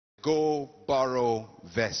Go borrow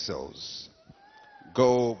vessels.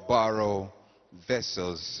 Go borrow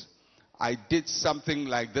vessels. I did something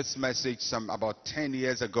like this message about 10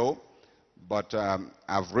 years ago, but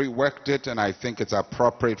I've reworked it and I think it's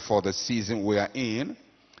appropriate for the season we are in.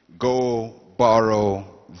 Go borrow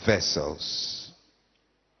vessels.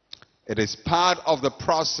 It is part of the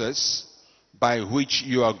process by which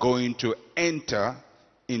you are going to enter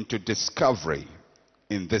into discovery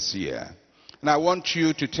in this year. And I want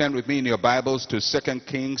you to turn with me in your Bibles to 2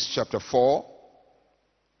 Kings chapter 4.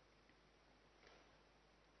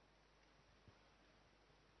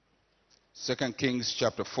 Second Kings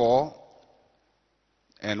chapter 4,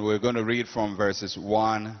 and we're going to read from verses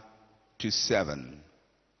 1 to 7.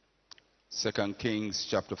 2 Kings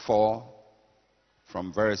chapter 4,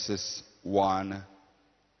 from verses 1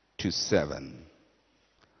 to 7.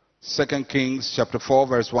 2 Kings chapter 4,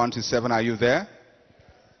 verse 1 to 7. Are you there?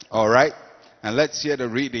 All right. And let's hear the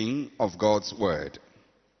reading of God's word.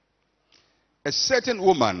 A certain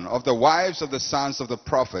woman of the wives of the sons of the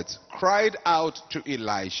prophets cried out to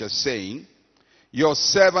Elisha, saying, "Your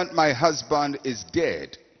servant, my husband, is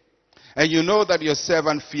dead. And you know that your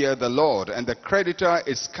servant feared the Lord, and the creditor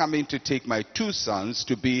is coming to take my 2 sons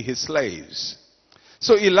to be his slaves."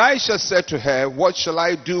 So Elisha said to her, "What shall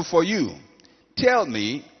I do for you? Tell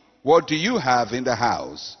me, what do you have in the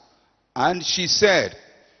house?" And she said,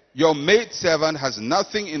 "Your maidservant has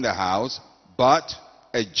nothing in the house but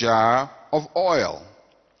a jar of oil."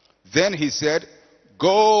 Then he said,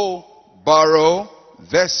 "Go borrow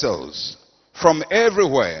vessels from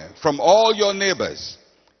everywhere, from all your neighbors,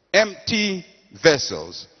 empty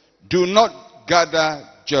vessels. Do not gather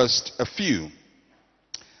just a few.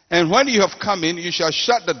 And when you have come in, you shall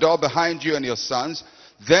shut the door behind you and your sons.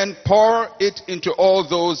 Then pour it into all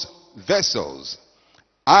those vessels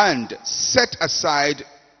and set aside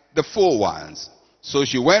the full ones." So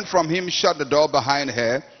she went from him, shut the door behind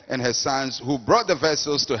her and her sons, who brought the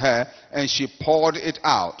vessels to her, and she poured it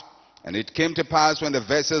out. And it came to pass, when the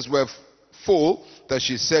vessels were full, that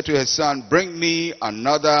she said to her son, "Bring me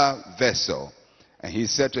another vessel." And he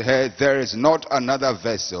said to her, "There is not another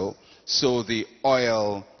vessel." So the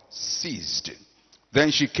oil ceased.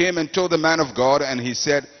 Then she came and told the man of God, and he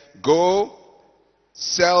said, "Go,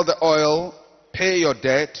 sell the oil, pay your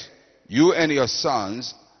debt, you and your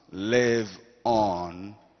sons live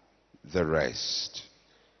on the rest."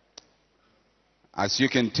 As you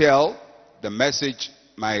can tell, the message,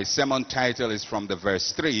 my sermon title is from the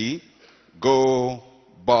verse 3, Go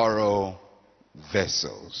borrow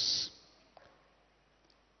vessels.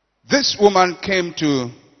 This woman came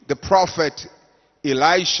to the prophet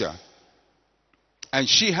Elisha, and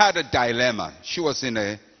she had a dilemma. She was in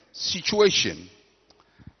a situation.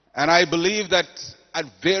 And I believe that at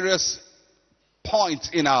various points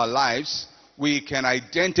in our lives, we can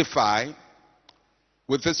identify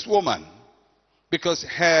with this woman, because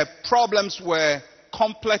her problems were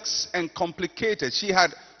complex and complicated. She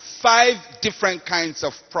had 5 different kinds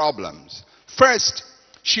of problems. First,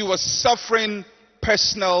 she was suffering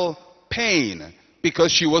personal pain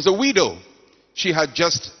because she was a widow. She had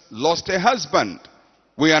just lost her husband.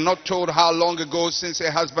 We are not told how long ago since her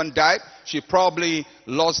husband died. She probably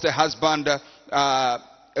lost her husband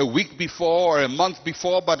a week before or a month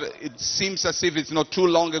before, but it seems as if it's not too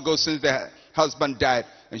long ago since the husband died.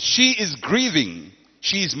 And she is grieving.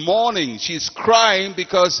 She's mourning. She's crying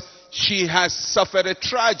because she has suffered a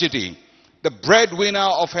tragedy. The breadwinner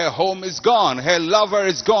of her home is gone. Her lover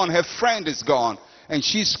is gone. Her friend is gone. And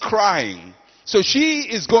she's crying. So she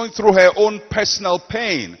is going through her own personal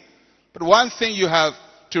pain. But one thing you have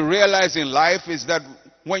to realize in life is that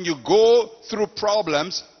when you go through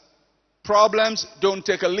problems, problems don't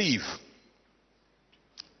take a leave.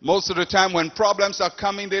 Most of the time when problems are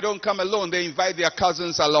coming, they don't come alone. They invite their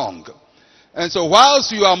cousins along. And so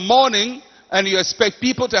whilst you are mourning and you expect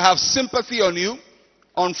people to have sympathy on you,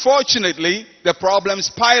 unfortunately, the problems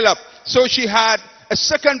pile up. So she had a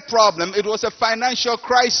second problem. It was a financial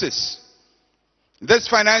crisis. This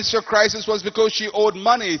financial crisis was because she owed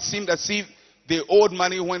money. It seemed as if they owed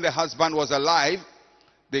money when the husband was alive.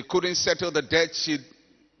 They couldn't settle the debt.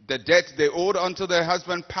 The debt they owed until their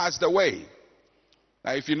husband passed away.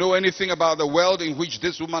 Now, if you know anything about the world in which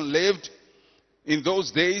this woman lived, in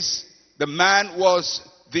those days, the man was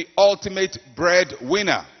the ultimate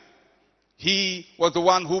breadwinner. He was the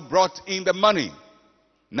one who brought in the money.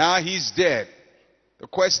 Now he's dead. The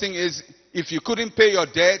question is, if you couldn't pay your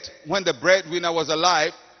debt when the breadwinner was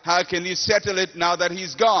alive, how can you settle it now that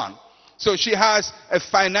he's gone? So she has a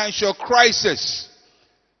financial crisis.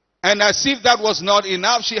 And as if that was not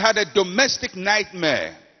enough, she had a domestic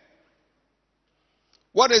nightmare.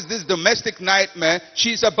 What is this domestic nightmare?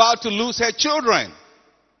 She's about to lose her children.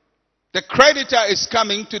 The creditor is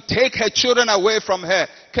coming to take her children away from her.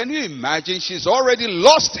 Can you imagine? She's already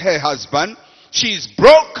lost her husband. She's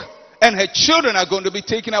broke, and her children are going to be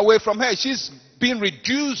taken away from her. She's been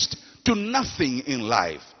reduced to nothing in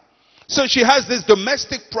life. So she has this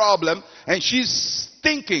domestic problem, and she's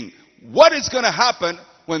thinking, what is going to happen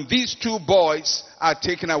when these two boys are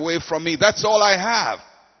taken away from me? That's all I have.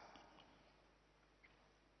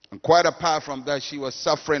 And quite apart from that, she was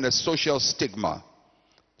suffering a social stigma,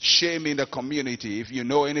 shame in the community. If you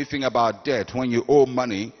know anything about debt, when you owe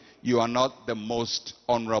money, you are not the most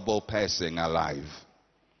honorable person alive.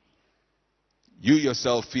 You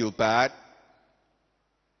yourself feel bad,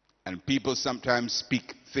 and people sometimes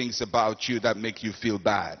speak things about you that make you feel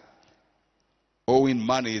bad. Owing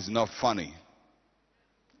money is not funny.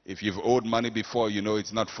 If you've owed money before, you know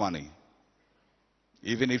it's not funny.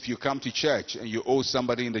 Even if you come to church and you owe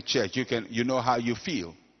somebody in the church, you know how you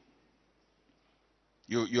feel.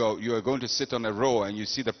 You are going to sit on a row and you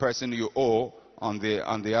see the person you owe on the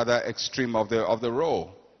other extreme of the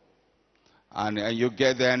row. And you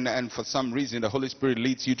get there, and for some reason the Holy Spirit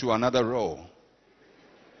leads you to another row.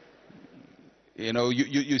 You know,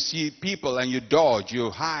 you see people and you dodge, you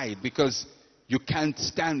hide because you can't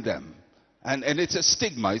stand them. And it's a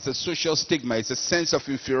stigma, it's a social stigma, it's a sense of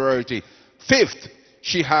inferiority. Fifth,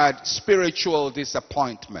 she had spiritual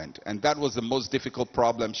disappointment, and that was the most difficult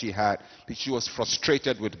problem she had. She was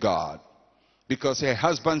frustrated with God because her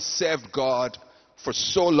husband served God for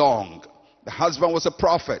so long. The husband was a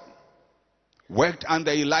prophet, worked under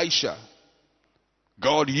Elisha.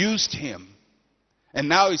 God used him. And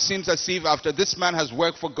now it seems as if after this man has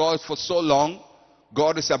worked for God for so long,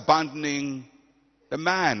 God is abandoning the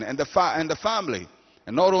man and the family.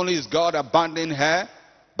 And not only is God abandoning her,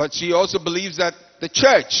 but she also believes that the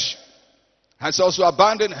church has also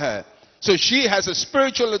abandoned her. So she has a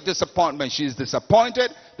spiritual disappointment. She is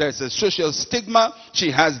disappointed. There's a social stigma. She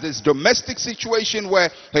has this domestic situation where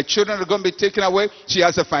her children are going to be taken away. She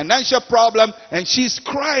has a financial problem, and she's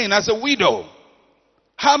crying as a widow.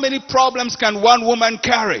 How many problems can one woman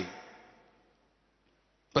carry?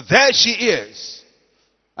 But there she is.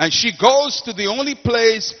 And she goes to the only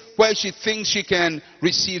place where she thinks she can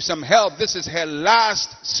receive some help. This is her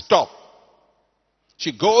last stop.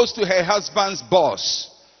 She goes to her husband's boss,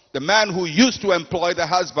 the man who used to employ the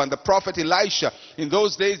husband, the prophet Elisha. In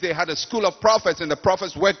those days, they had a school of prophets, and the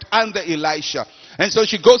prophets worked under Elisha. And so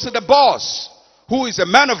she goes to the boss, who is a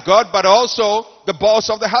man of God, but also the boss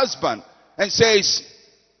of the husband, and says,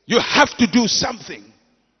 you have to do something.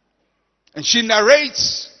 And she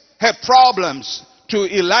narrates her problems to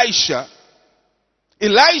Elisha.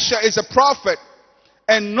 Elisha is a prophet,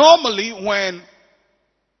 and normally when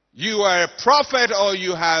you are a prophet or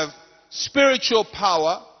you have spiritual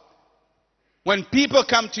power, when people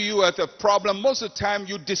come to you with a problem, most of the time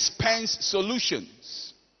you dispense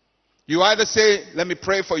solutions. You either say, let me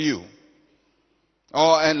pray for you,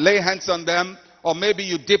 and lay hands on them, or maybe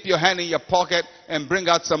you dip your hand in your pocket and bring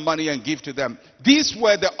out some money and give to them. These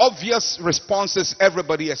were the obvious responses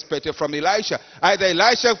everybody expected from Elisha. Either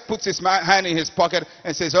Elisha puts his hand in his pocket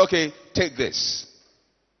and says, okay, take this.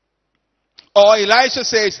 Or Elisha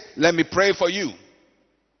says, let me pray for you.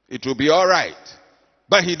 It will be all right.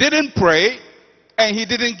 But he didn't pray, and he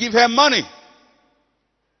didn't give her money.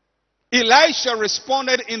 Elisha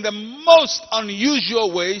responded in the most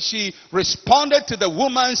unusual way. She responded to the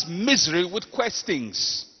woman's misery with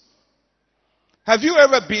questions. Have you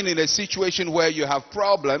ever been in a situation where you have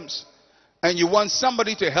problems and you want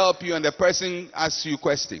somebody to help you and the person asks you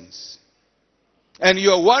questions? And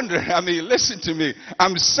you're wondering, listen to me.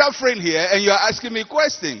 I'm suffering here and you're asking me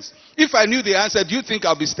questions. If I knew the answer, do you think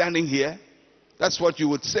I'll be standing here? That's what you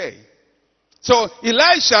would say. So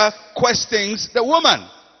Elisha questions the woman.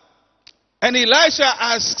 And Elisha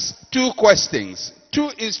asks two questions, two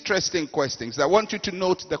interesting questions. I want you to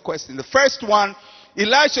note the question. The first one,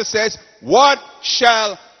 Elisha says, what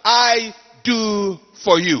shall I do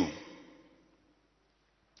for you?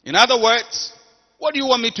 In other words, what do you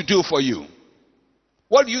want me to do for you?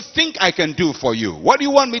 What do you think I can do for you? What do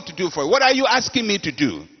you want me to do for you? What are you asking me to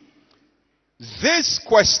do? This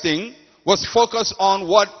question was focused on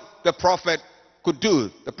what the prophet could do,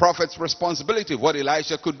 the prophet's responsibility, what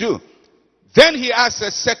Elisha could do. Then he asks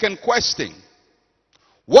a second question.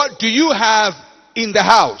 What do you have in the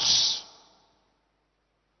house?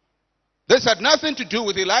 This had nothing to do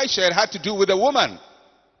with Elisha. It had to do with a woman.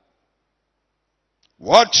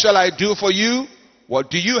 What shall I do for you? What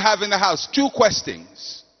do you have in the house? Two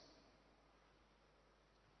questions.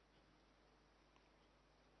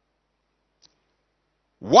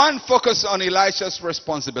 One focused on Elisha's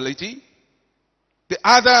responsibility. The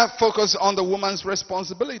other focused on the woman's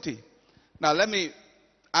responsibility. Now let me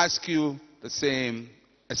ask you a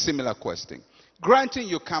similar question. Granting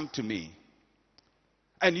you come to me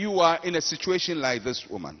and you are in a situation like this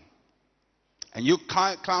woman, and you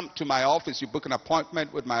can't come to my office, you book an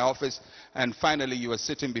appointment with my office, and finally you are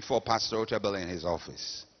sitting before Pastor Otabil in his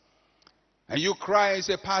office. And you cry and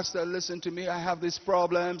say, Pastor, listen to me, I have these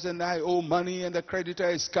problems and I owe money and the creditor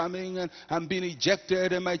is coming and I'm being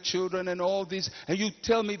ejected and my children and all this. And you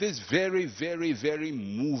tell me this very, very, very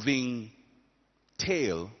moving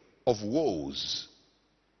tale of woes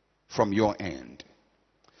from your end.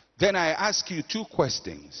 Then I ask you two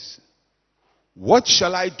questions. What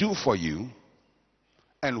shall I do for you?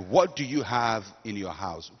 And what do you have in your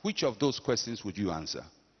house? Which of those questions would you answer?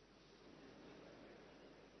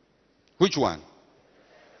 Which one?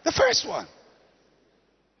 The first one.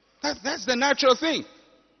 That's the natural thing.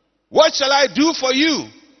 What shall I do for you?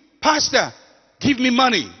 Pastor, give me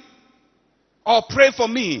money. Or pray for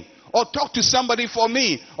me. Or talk to somebody for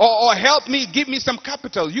me. Or help me, give me some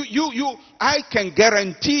capital. I can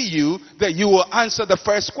guarantee you that you will answer the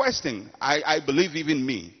first question. I believe even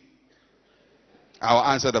me.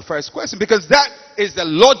 I'll answer the first question because that is the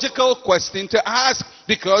logical question to ask,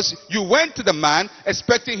 because you went to the man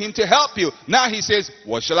expecting him to help you. Now he says,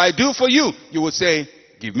 what shall I do for you? You will say,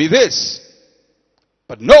 give me this.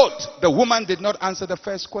 But note, the woman did not answer the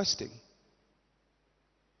first question.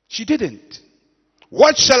 She didn't.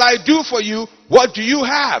 What shall I do for you? What do you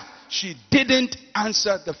have? She didn't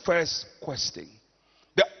answer the first question.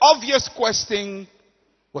 The obvious question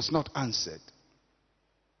was not answered.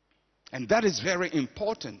 And that is very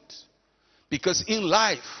important, because in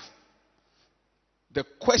life, the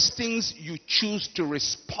questions you choose to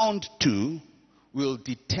respond to will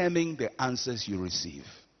determine the answers you receive.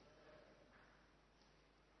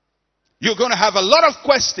 You're going to have a lot of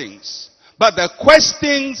questions, but the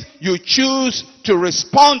questions you choose to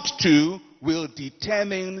respond to will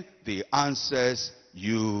determine the answers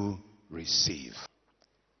you receive.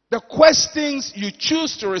 The questions you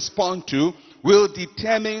choose to respond to will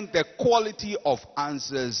determine the quality of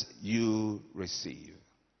answers you receive.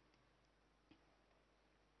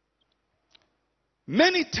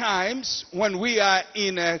 Many times when we are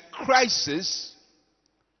in a crisis,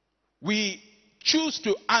 we choose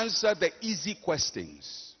to answer the easy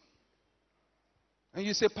questions. And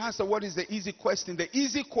you say, Pastor, what is the easy question? The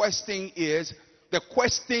easy question is the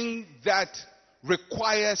question that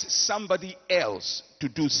requires somebody else to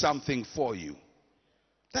do something for you.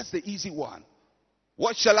 That's the easy one.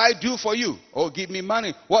 What shall I do for you? Oh, give me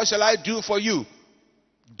money. What shall I do for you?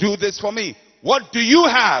 Do this for me. What do you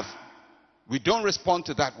have? We don't respond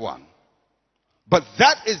to that one. But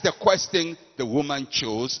that is the question the woman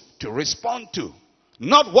chose to respond to.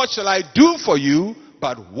 Not what shall I do for you,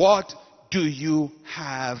 but what do you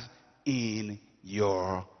have in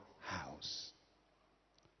your house?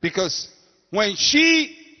 Because when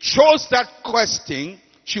she chose that question,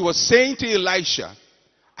 she was saying to Elisha,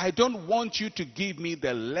 I don't want you to give me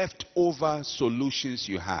the leftover solutions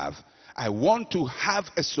you have. I want to have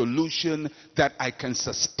a solution that I can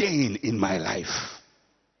sustain in my life.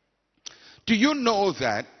 Do you know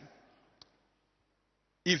that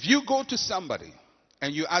if you go to somebody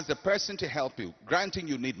and you ask the person to help you, granting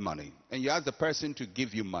you need money, and you ask the person to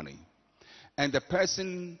give you money, and the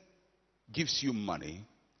person gives you money,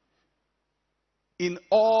 in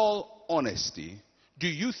all honesty, do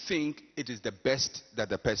you think it is the best that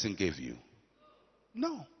the person gave you?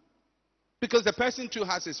 No. Because the person too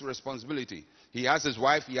has his responsibility. He has his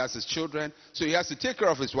wife, he has his children. So he has to take care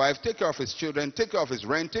of his wife, take care of his children, take care of his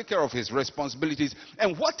rent, take care of his responsibilities.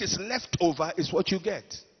 And what is left over is what you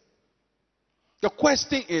get. The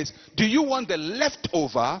question is, do you want the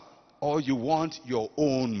leftover or you want your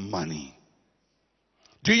own money?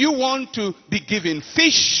 Do you want to be given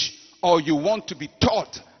fish or you want to be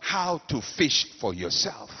taught how to fish for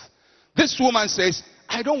yourself? This woman says,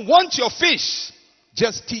 I don't want your fish.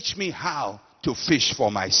 Just teach me how to fish for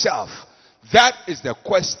myself. That is the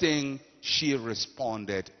question she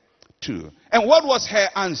responded to. And what was her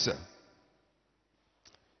answer?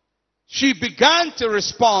 She began to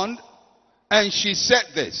respond and she said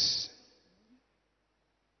this.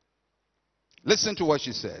 Listen to what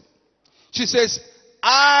she said. She says,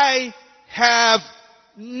 I have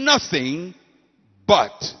nothing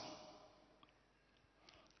but.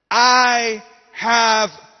 I have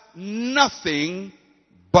nothing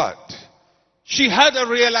but. She had a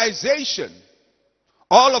realization.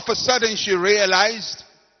 All of a sudden she realized,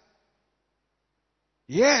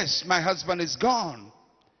 yes, my husband is gone.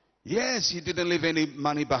 Yes, he didn't leave any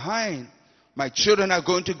money behind. My children are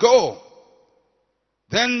going to go.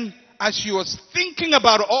 Then, as she was thinking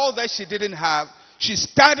about all that she didn't have, she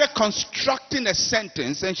started constructing a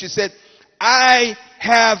sentence and she said, I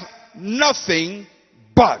have nothing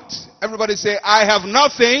but. Everybody say, I have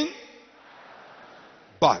nothing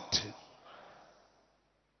but.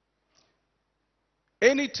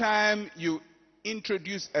 Anytime you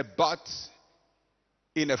introduce a but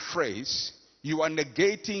in a phrase, you are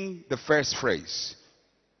negating the first phrase.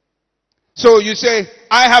 So you say,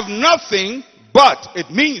 I have nothing but. It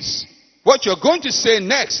means what you're going to say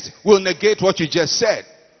next will negate what you just said.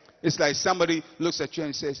 It's like somebody looks at you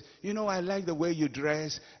and says, you know, I like the way you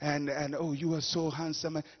dress, and oh, you are so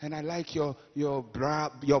handsome, and I like your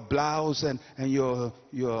blouse and your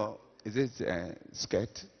is it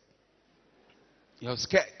skirt? Your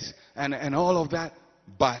skirt and all of that.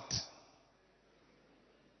 But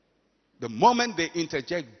the moment they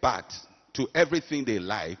interject but to everything they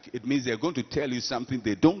like, it means they're going to tell you something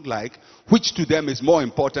they don't like, which to them is more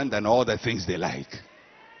important than all the things they like.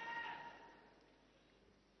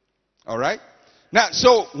 All right? Now,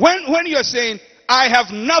 so when you're saying, I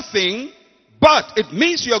have nothing, but it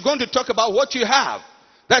means you're going to talk about what you have.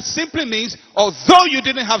 That simply means, although you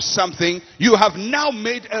didn't have something, you have now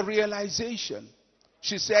made a realization.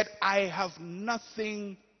 She said, I have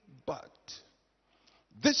nothing but.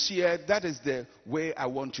 This year, that is the way I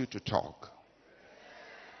want you to talk.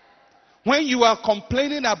 When you are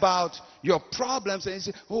complaining about your problems and you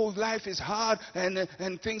say, oh, life is hard and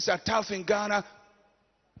things are tough in Ghana,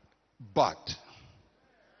 but,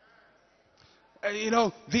 you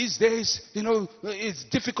know, these days, you know, it's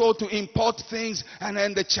difficult to import things, and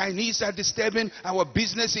then the Chinese are disturbing our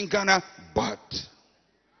business in Ghana, but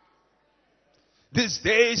these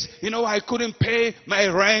days, you know, I couldn't pay my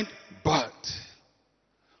rent, but.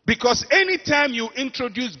 Because anytime you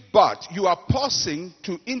introduce but, you are pausing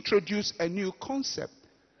to introduce a new concept.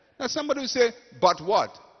 Now somebody will say, but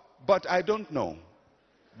what? But I don't know.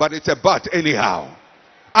 But it's a but anyhow.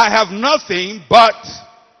 I have nothing but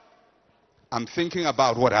I'm thinking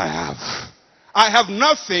about what I have. I have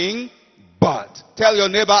nothing but. Tell your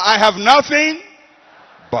neighbor, I have nothing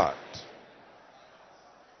but.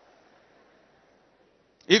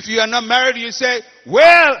 If you are not married, you say,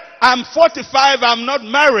 well, I'm 45, I'm not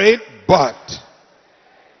married, but.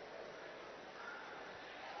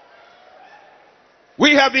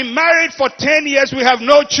 We have been married for 10 years, we have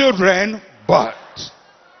no children, but.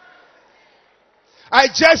 I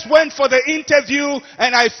just went for the interview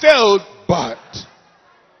and I failed, but.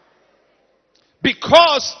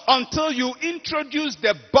 Because until you introduce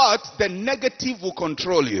the but, the negative will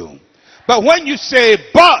control you. But when you say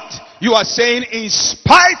but, you are saying in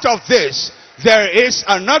spite of this, there is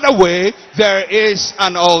another way, there is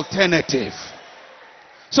an alternative.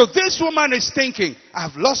 So this woman is thinking,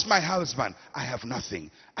 I've lost my husband, I have nothing.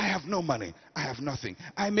 I have no money, I have nothing.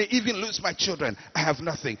 I may even lose my children, I have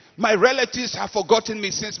nothing. My relatives have forgotten me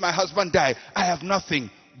since my husband died, I have nothing.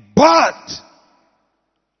 But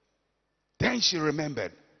then she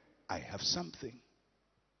remembered, I have something.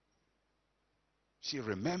 She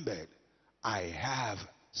remembered, I have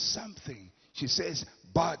something. She says,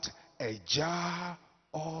 but a jar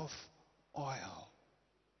of oil.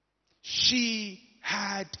 She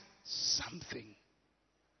had something.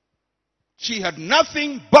 She had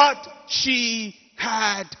nothing, but she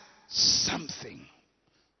had something.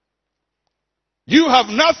 You have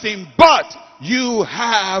nothing, but you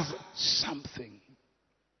have something.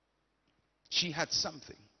 She had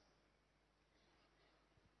something.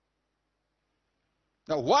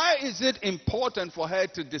 Now, why is it important for her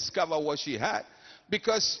to discover what she had?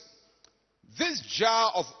 Because this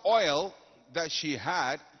jar of oil that she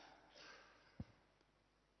had,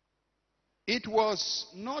 it was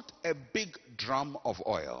not a big drum of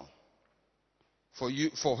oil for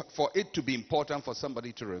it to be important for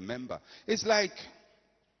somebody to remember. It's like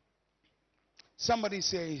somebody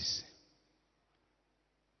says,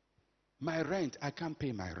 my rent, I can't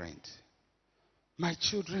pay my rent. My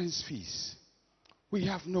children's fees, we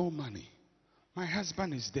have no money. My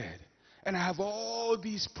husband is dead. And I have all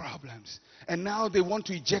these problems. And now they want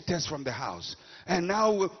to eject us from the house. And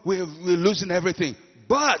now we're losing everything.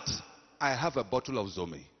 But I have a bottle of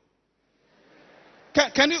Zomi.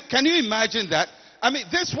 Can you imagine that? I mean,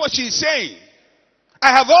 this is what she's saying.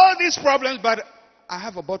 I have all these problems, but I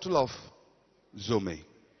have a bottle of Zomi.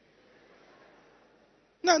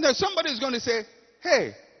 Now somebody is going to say,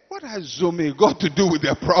 hey, what has Zomi got to do with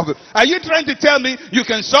their problem? Are you trying to tell me you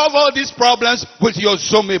can solve all these problems with your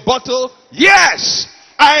Zomi bottle? Yes,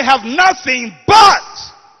 I have nothing but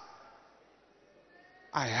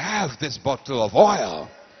I have this bottle of oil.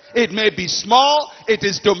 It may be small, it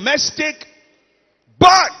is domestic,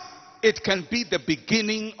 but it can be the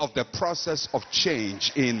beginning of the process of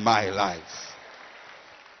change in my life.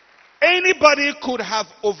 Anybody could have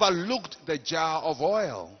overlooked the jar of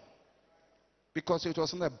oil because it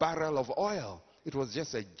wasn't a barrel of oil. It was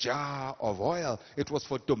just a jar of oil. It was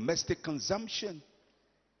for domestic consumption.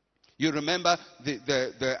 You remember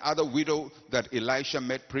the other widow that Elisha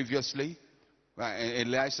met previously?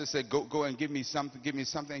 And Elisha said, go and give me something.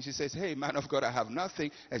 And she says, hey, man of God, I have nothing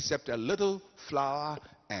except a little flour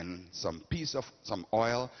and some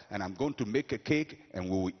oil, and I'm going to make a cake, and we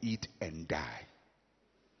will eat and die.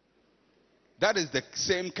 That is the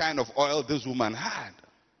same kind of oil this woman had.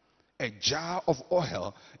 A jar of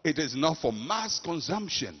oil. It is not for mass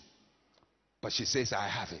consumption. But she says, I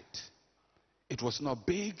have it. It was not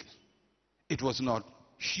big. It was not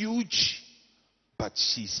huge. But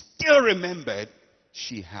she still remembered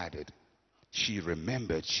she had it. She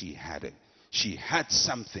remembered she had it. She had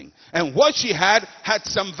something. And what she had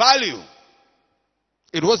some value.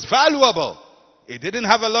 It was valuable. It didn't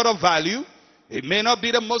have a lot of value. It may not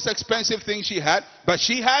be the most expensive thing she had, but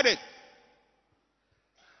she had it.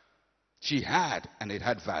 She had, and it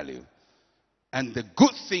had value. And the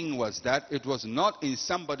good thing was that it was not in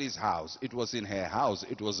somebody's house. It was in her house.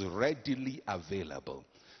 It was readily available.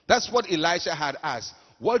 That's what Elisha had asked.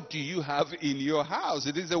 What do you have in your house?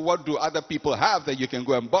 It isn't what do other people have that you can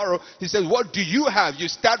go and borrow. He says, what do you have? You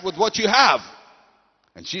start with what you have.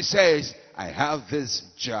 And she says, I have this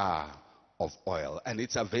jar of oil, and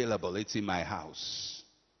it's available. It's in my house.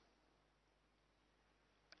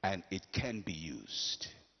 And it can be used.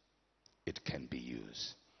 It can be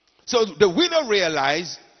used. So the widow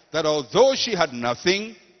realized that although she had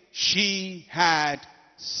nothing, she had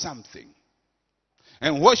something.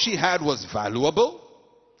 And what she had was valuable.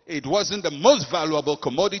 It wasn't the most valuable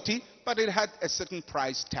commodity, but it had a certain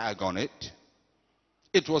price tag on it.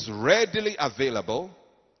 It was readily available,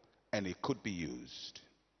 and it could be used.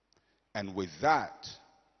 And with that,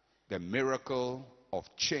 the miracle of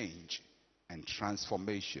change and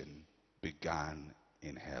transformation began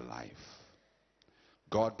in her life.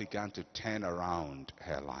 God began to turn around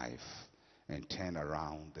her life and turn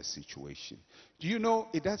around the situation. Do you know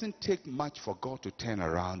it doesn't take much for God to turn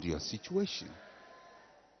around your situation?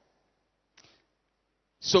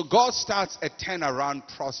 So God starts a turnaround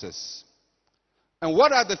process. And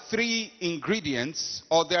what are the three ingredients,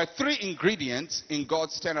 or there are three ingredients in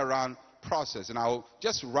God's turnaround process? And I'll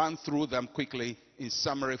just run through them quickly in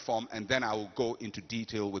summary form, and then I will go into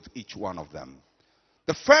detail with each one of them.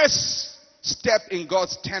 The first step in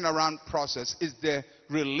God's turnaround process is the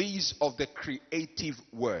release of the creative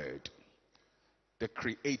word. The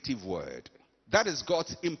creative word. That is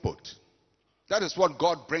God's input. That is what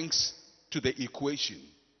God brings to the equation.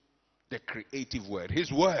 The creative word.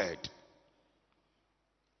 His word.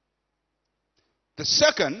 The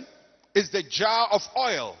second is the jar of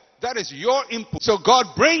oil. That is your input. So God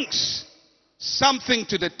brings something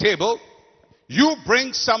to the table. You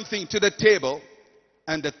bring something to the table.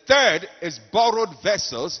 And the third is borrowed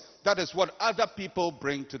vessels. That is what other people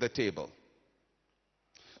bring to the table.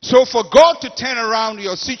 So for God to turn around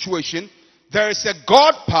your situation, there is a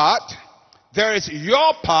God part, there is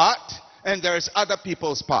your part, and there is other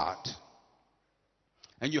people's part.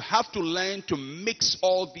 And you have to learn to mix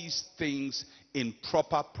all these things in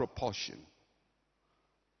proper proportion.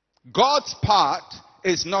 God's part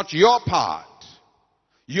is not your part.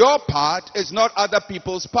 Your part is not other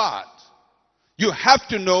people's part. You have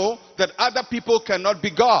to know that other people cannot be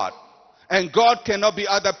God. And God cannot be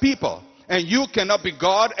other people. And you cannot be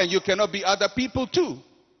God, and you cannot be other people too.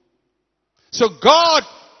 So God's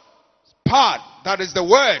part, that is the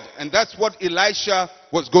word. And that's what Elisha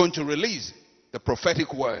was going to release. The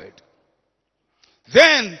prophetic word.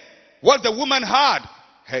 Then, what the woman had,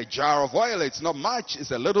 her jar of oil. It's not much,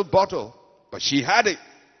 it's a little bottle, but she had it.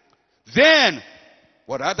 Then,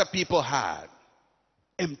 what other people had,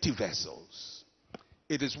 empty vessels.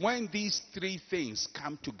 It is when these three things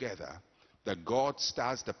come together that God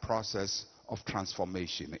starts the process of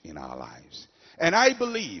transformation in our lives. And I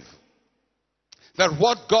believe that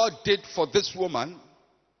what God did for this woman,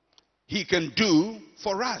 He can do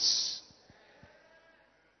for us.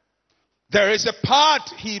 There is a part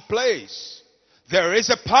He plays. There is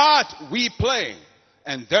a part we play.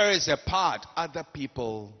 And there is a part other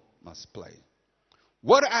people must play.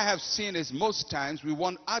 What I have seen is most times we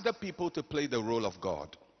want other people to play the role of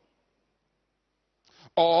God.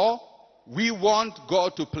 Or we want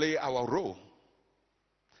God to play our role.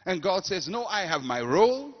 And God says, no, I have my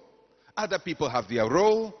role. Other people have their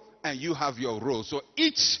role. And you have your role. So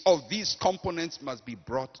each of these components must be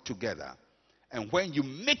brought together. And when you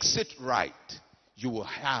mix it right, you will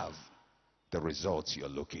have the results you're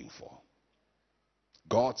looking for.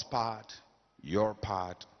 God's part, your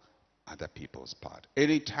part, other people's part.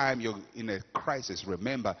 Anytime you're in a crisis,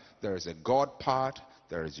 remember there is a God part,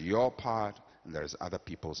 there is your part, and there is other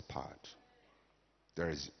people's part. There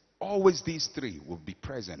is always these three will be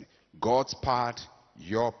present. God's part,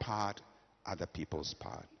 your part, other people's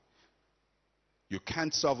part. You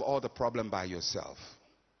can't solve all the problem by yourself.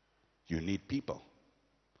 You need people.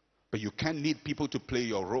 But you can't need people to play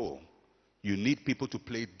your role. You need people to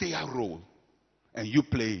play their role. And you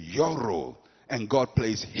play your role. And God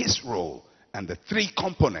plays his role. And the three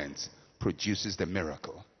components produces the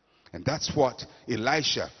miracle. And that's what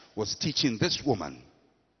Elisha was teaching this woman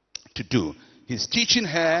to do. He's teaching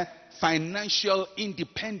her financial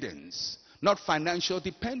independence, not financial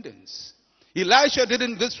dependence. Elisha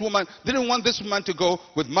didn't want this woman to go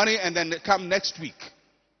with money and then come next week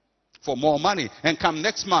for more money and come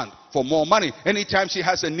next month for more money. Anytime she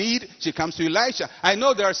has a need, she comes to Elisha. I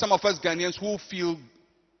know there are some of us Ghanaians who feel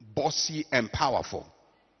bossy and powerful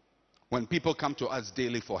when people come to us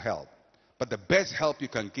daily for help. But the best help you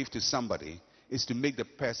can give to somebody is to make the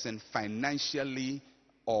person financially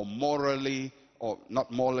or morally, or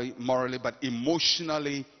not morally, but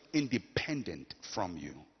emotionally independent from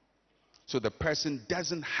you. So the person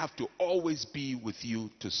doesn't have to always be with you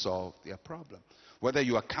to solve their problem. Whether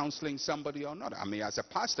you are counseling somebody or not. I mean, as a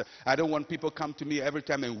pastor, I don't want people come to me every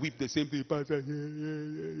time and weep the same thing. Pastor,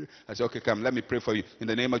 yeah. I say, okay, come, let me pray for you. In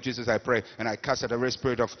the name of Jesus, I pray. And I cast out every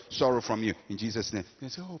spirit of sorrow from you. In Jesus' name. They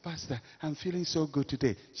say, oh, Pastor, I'm feeling so good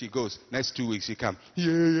today. She goes, next 2 weeks, she comes.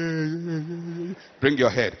 Yeah. Bring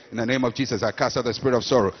your head. In the name of Jesus, I cast out the spirit of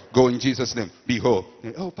sorrow. Go in Jesus' name. Be whole.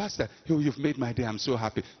 Oh, Pastor, you've made my day. I'm so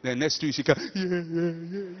happy. Then next 2 weeks, she comes.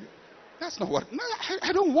 Yeah. That's not what. No,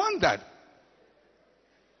 I don't want that.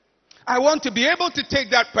 I want to be able to take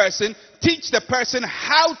that person, teach the person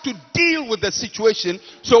how to deal with the situation,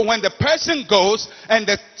 so when the person goes and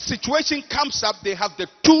the situation comes up, they have the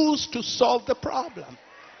tools to solve the problem.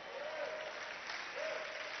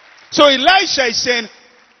 So Elisha is saying,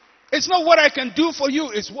 it's not what I can do for you,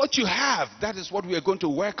 it's what you have. That is what we are going to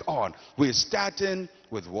work on. We're starting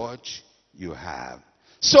with what you have.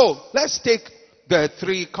 So let's take the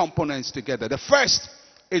three components together. The first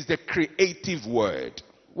is the creative word.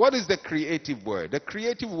 What is the creative word? The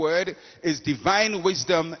creative word is divine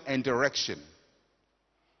wisdom and direction.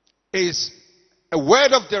 It's a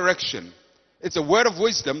word of direction. It's a word of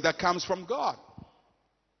wisdom that comes from God.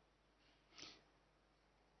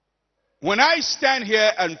 When I stand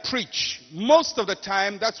here and preach, most of the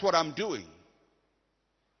time that's what I'm doing.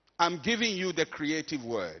 I'm giving you the creative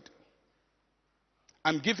word.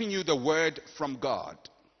 I'm giving you the word from God.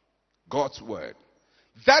 God's word.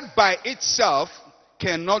 That by itself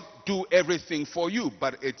cannot do everything for you,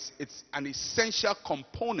 but it's an essential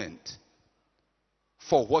component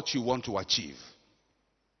for what you want to achieve.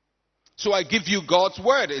 So I give you God's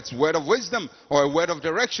word. It's word of wisdom or a word of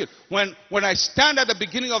direction. When I stand at the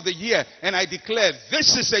beginning of the year and I declare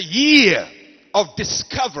this is a year of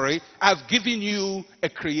discovery, I've given you a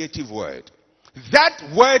creative word. That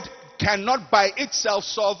word cannot by itself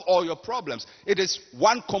solve all your problems. It is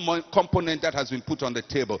one component that has been put on the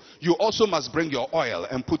table. You also must bring your oil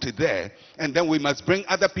and put it there. And then we must bring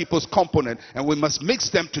other people's component and we must mix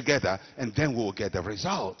them together and then we'll get the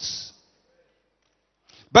results.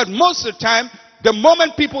 But most of the time, the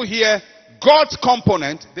moment people hear God's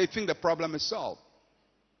component, they think the problem is solved.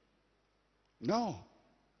 No.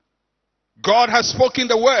 God has spoken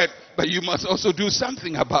the word, but you must also do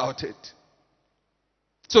something about it.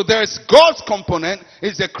 So there's God's component,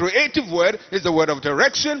 it's the creative word, it's the word of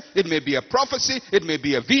direction, it may be a prophecy, it may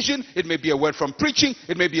be a vision, it may be a word from preaching,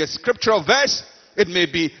 it may be a scriptural verse, it may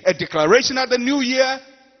be a declaration at the new year.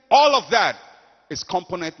 All of that is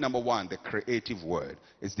component number one, the creative word.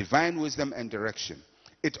 It's divine wisdom and direction.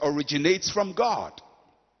 It originates from God.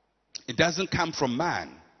 It doesn't come from man.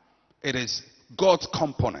 It is God's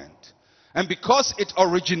component. And because it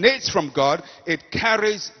originates from God, it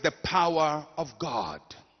carries the power of God.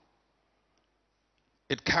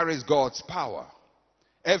 It carries God's power.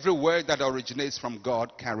 Every word that originates from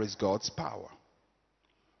God carries God's power.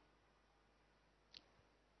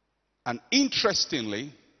 And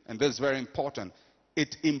interestingly, and this is very important,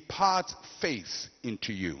 it imparts faith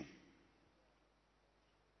into you.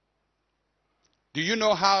 Do you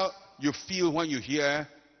know how you feel when you hear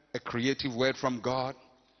a creative word from God?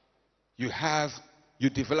 You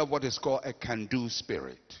develop what is called a can-do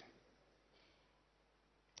spirit.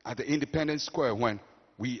 At the Independence Square, when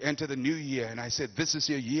we entered the new year and I said, this is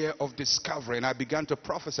your year of discovery, and I began to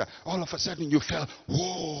prophesy, all of a sudden you felt,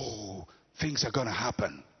 whoa, things are going to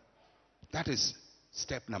happen. That is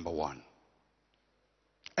step number one.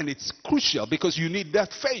 And it's crucial because you need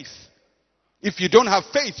that faith. If you don't have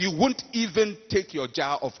faith, you won't even take your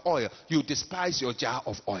jar of oil. You despise your jar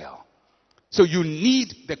of oil. So you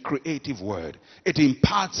need the creative word. It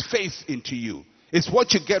imparts faith into you. It's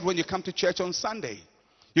what you get when you come to church on Sunday.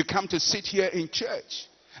 You come to sit here in church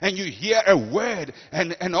and you hear a word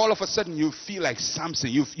and all of a sudden you feel like Samson.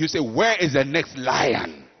 You say, where is the next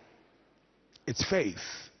lion? It's faith.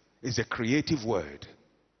 It's a creative word.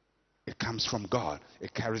 It comes from God.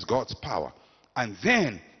 It carries God's power. And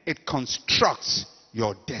then it constructs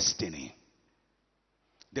your destiny.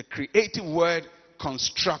 The creative word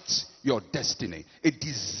constructs your destiny.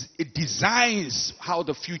 It designs how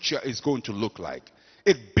the future is going to look like.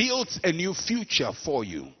 It builds a new future for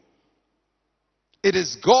you. It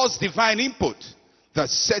is God's divine input that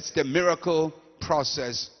sets the miracle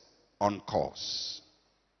process on course.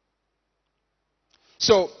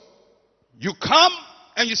 So, you come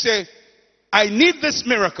and you say, I need this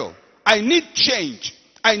miracle. I need change.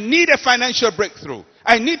 I need a financial breakthrough.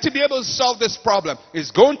 I need to be able to solve this problem.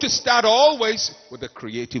 It's going to start always with a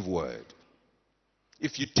creative word.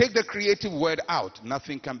 If you take the creative word out,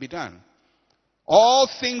 nothing can be done. All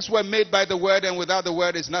things were made by the word, and without the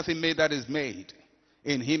word is nothing made that is made.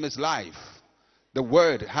 In him is life. The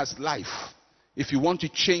word has life. If you want to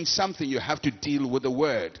change something, you have to deal with the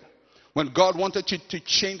word. When God wanted to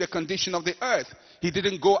change the condition of the earth, he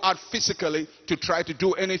didn't go out physically to try to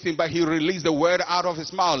do anything, but he released the word out of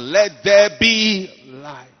his mouth. Let there be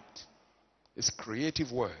light. It's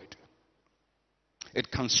creative word.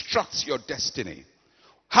 It constructs your destiny.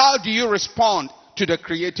 How do you respond to the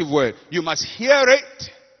creative word? You must hear it,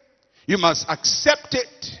 you must accept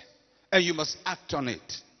it, and you must act on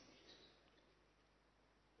it.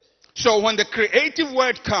 So when the creative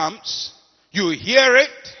word comes, you hear it,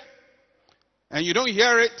 and you don't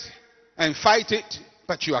hear it and fight it,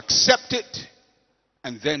 but you accept it,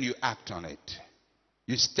 and then you act on it.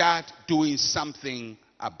 You start doing something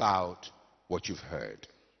about what you've heard.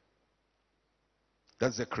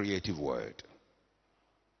 That's the creative word.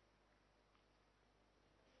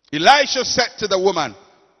 Elisha said to the woman,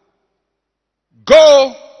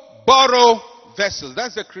 go borrow vessels.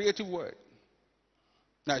 That's the creative word.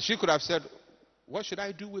 Now she could have said, what should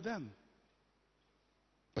I do with them?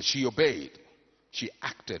 But she obeyed. She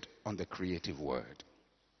acted on the creative word.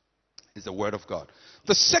 It's the word of God.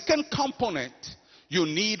 The second component you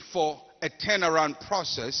need for a turnaround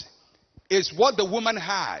process is what the woman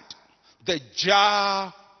had. The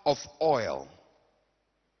jar of oil.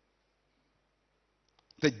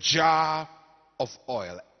 The jar of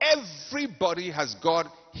oil. Everybody has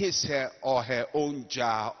got his or her own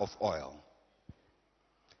jar of oil.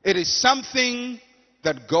 It is something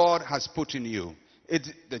that God has put in you.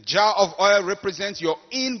 The jar of oil represents your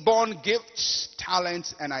inborn gifts,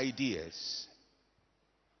 talents, and ideas.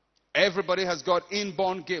 Everybody has got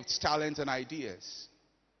inborn gifts, talents, and ideas.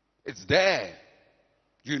 It's there.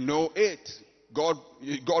 You know it. God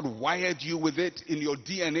wired you with it in your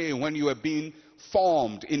DNA when you were being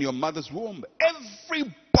formed in your mother's womb.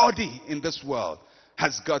 Everybody in this world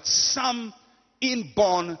has got some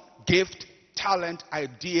inborn gift, talent,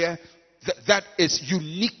 idea that is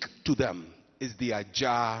unique to them. Is the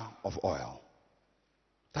jar of oil.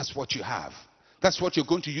 That's what you have. That's what you're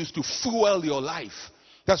going to use to fuel your life.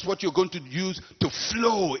 That's what you're going to use to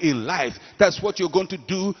flow in life. That's what you're going to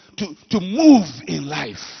do to move in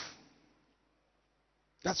life.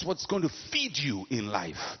 That's what's going to feed you in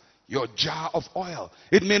life. Your jar of oil.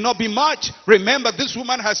 It may not be much. Remember, this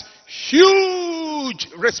woman has huge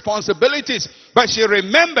responsibilities. But she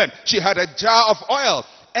remembered she had a jar of oil.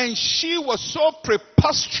 And she was so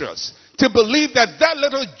preposterous to believe that that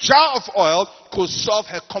little jar of oil could solve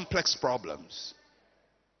her complex problems.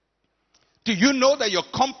 Do you know that your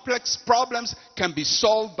complex problems can be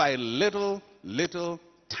solved by little,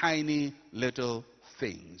 tiny, little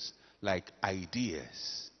things like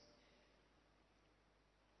ideas?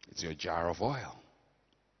 It's your jar of oil.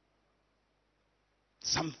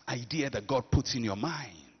 Some idea that God puts in your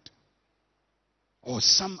mind. Or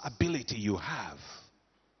some ability you have.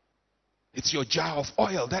 It's your jar of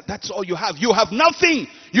oil. That's all you have. You have nothing.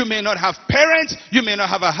 You may not have parents. You may not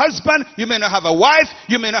have a husband. You may not have a wife.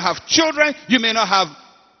 You may not have children. You may not have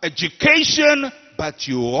education. But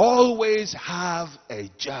you always have a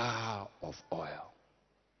jar of oil.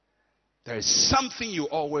 There is something you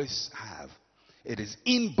always have. It is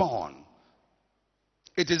inborn.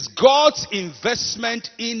 It is God's investment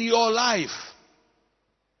in your life.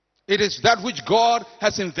 It is that which God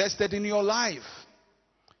has invested in your life.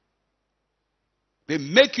 They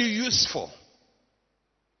make you useful.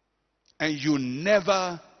 And you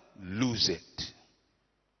never lose it.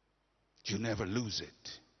 You never lose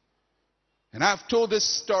it. And I've told this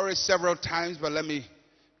story several times, but let me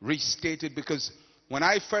restate it, because when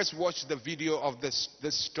I first watched the video of this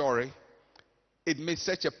story, it made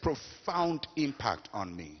such a profound impact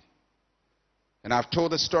on me. And I've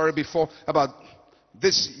told the story before about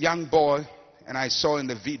this young boy, and I saw in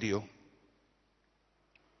the video,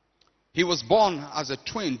 he was born as a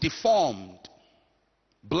twin, deformed,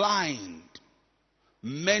 blind,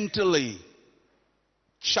 mentally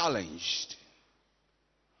challenged.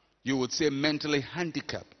 You would say mentally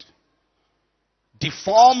handicapped.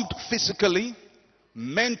 Deformed physically,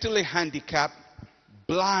 mentally handicapped,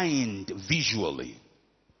 blind visually.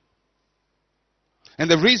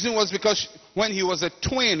 And the reason was because when he was a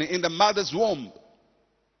twin in the mother's womb,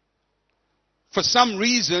 for some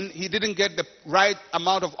reason, he didn't get the right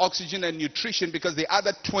amount of oxygen and nutrition, because the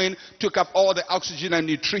other twin took up all the oxygen and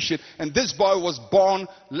nutrition. And this boy was born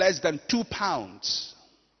less than 2 pounds.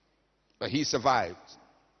 But he survived.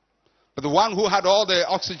 But the one who had all the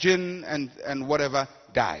oxygen and whatever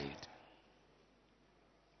died.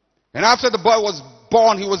 And after the boy was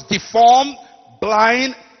born, he was deformed,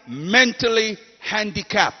 blind, mentally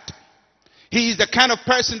handicapped. He is the kind of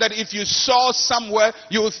person that if you saw somewhere,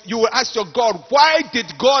 you will ask your God, why did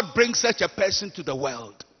God bring such a person to the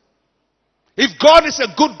world? If God is a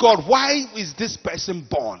good God, why is this person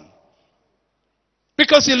born?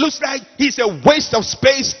 Because he looks like he's a waste of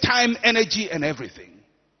space, time, energy, and everything.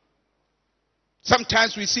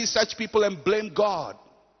 Sometimes we see such people and blame God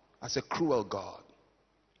as a cruel God.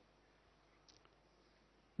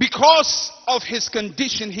 Because of his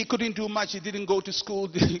condition, he couldn't do much. He didn't go to school.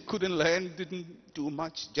 He couldn't learn. Didn't do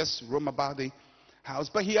much. Just roam about the house.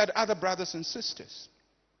 But he had other brothers and sisters.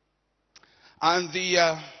 And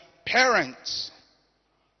the parents,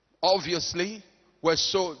 obviously,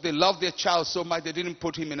 they loved their child so much, they didn't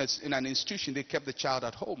put him in an institution. They kept the child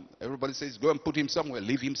at home. Everybody says, go and put him somewhere.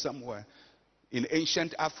 Leave him somewhere. In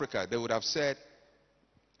ancient Africa, they would have said,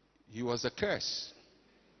 he was a curse.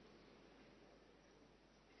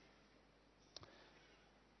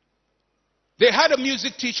 They had a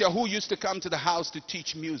music teacher who used to come to the house to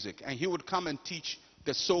teach music, and he would come and teach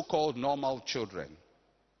the so-called normal children,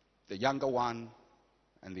 the younger one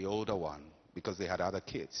and the older one, because they had other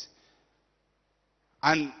kids.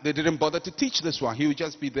 And they didn't bother to teach this one. He would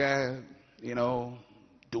just be there,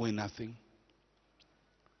 doing nothing.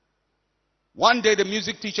 One day the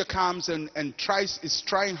music teacher comes and is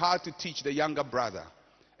trying hard to teach the younger brother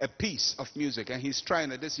a piece of music, and he's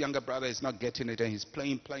trying, and this younger brother is not getting it, and he's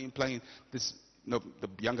playing. The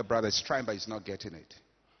younger brother is trying, but he's not getting it.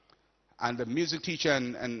 And the music teacher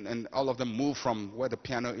and all of them move from where the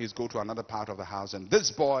piano is, go to another part of the house, and this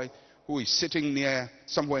boy, who is sitting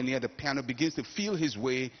somewhere near the piano, begins to feel his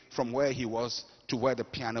way from where he was to where the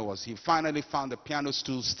piano was. He finally found the piano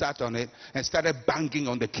stool, sat on it, and started banging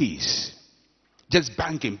on the keys. Just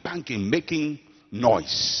banging, making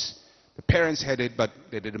noise. The parents heard it, but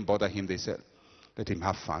they didn't bother him. They said, let him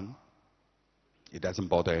have fun. It doesn't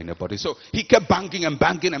bother anybody. So he kept banging and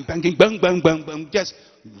banging and banging, bang, bang, bang, bang, just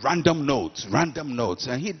random notes.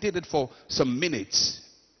 And he did it for some minutes.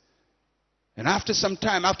 And after some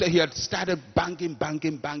time, after he had started banging,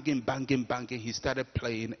 he started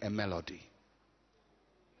playing a melody.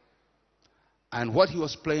 And what he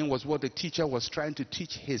was playing was what the teacher was trying to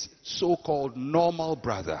teach his so-called normal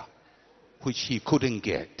brother, which he couldn't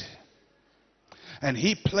get. And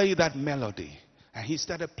he played that melody. And he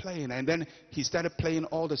started playing. And then he started playing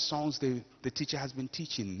all the songs the teacher has been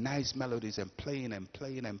teaching. Nice melodies, and playing.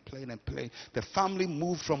 The family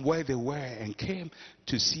moved from where they were and came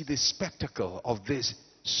to see the spectacle of this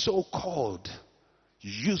so-called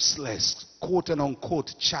useless, quote and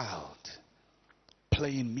unquote, child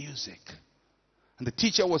playing music. And the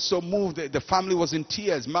teacher was so moved that the family was in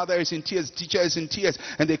tears. Mother is in tears, teacher is in tears.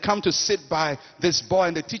 And they come to sit by this boy,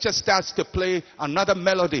 and the teacher starts to play another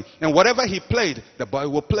melody. And whatever he played, the boy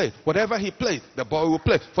will play. Whatever he played, the boy will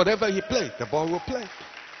play. Whatever he played, the boy will play.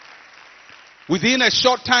 Within a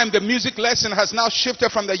short time, the music lesson has now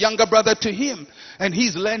shifted from the younger brother to him. And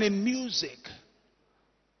he's learning music.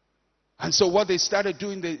 And so what they started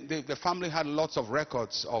doing, the family had lots of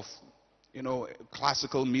records of,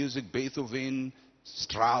 classical music, Beethoven,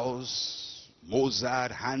 Strauss,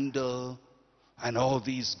 Mozart, Handel, and all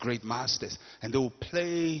these great masters. And they would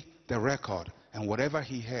play the record, and whatever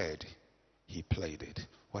he heard, he played it.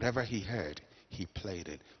 Whatever he heard, he played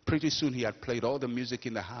it. Pretty soon he had played all the music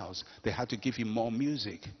in the house. They had to give him more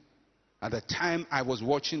music. At the time I was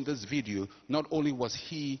watching this video, not only was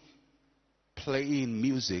he playing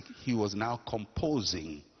music, he was now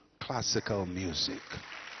composing classical music.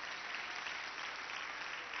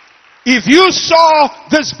 If you saw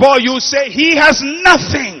this boy, you say he has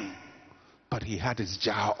nothing but he had his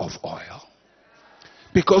jar of oil.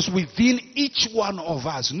 Because within each one of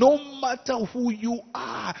us, no matter who you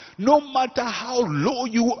are, no matter how low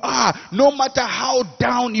you are, no matter how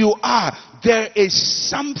down you are, there is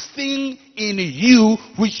something in you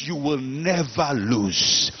which you will never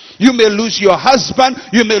lose. You may lose your husband,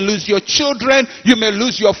 you may lose your children, you may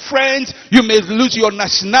lose your friends, you may lose your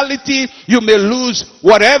nationality, you may lose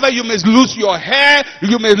whatever, you may lose your hair,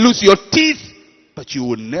 you may lose your teeth, but you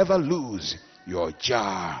will never lose your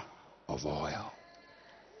jar of oil.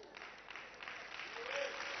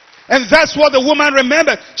 And that's what the woman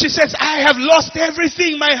remembered. She says, I have lost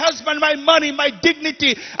everything. My husband, my money, my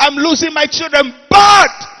dignity. I'm losing my children. But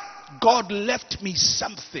God left me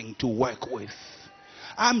something to work with.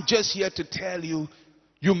 I'm just here to tell you,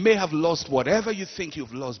 you may have lost whatever you think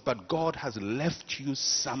you've lost, but God has left you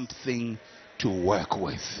something to work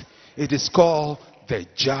with. It is called the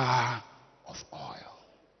jar of oil.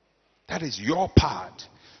 That is your part.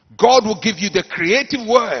 God will give you the creative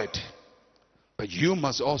word. But you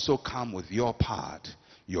must also come with your part,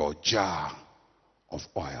 your jar of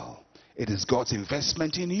oil. It is God's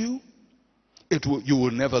investment in you. You will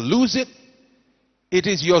never lose it. It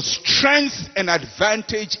is your strength and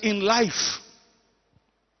advantage in life.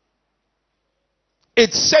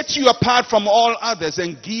 It sets you apart from all others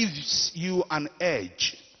and gives you an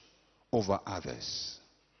edge over others.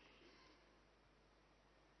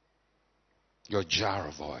 Your jar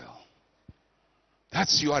of oil.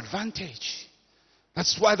 That's your advantage.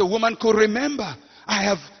 That's why the woman could remember,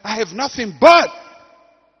 I have nothing but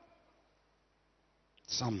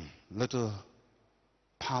some little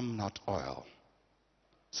palm nut oil,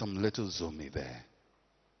 some little zumi there,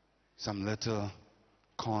 some little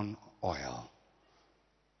corn oil.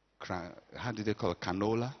 How do they call it?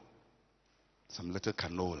 Canola? Some little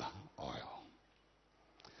canola oil.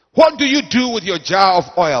 What do you do with your jar of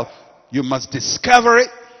oil? You must discover it,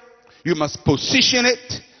 you must position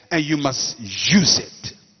it, and you must use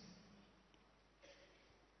it.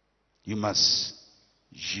 You must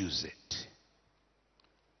use it.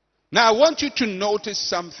 Now I want you to notice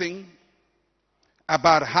something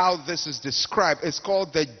about how this is described. It's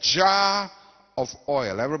called the jar of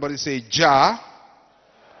oil. Everybody say jar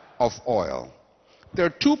of oil. There are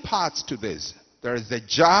two parts to this. There is the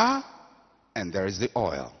jar and there is the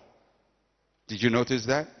oil. Did you notice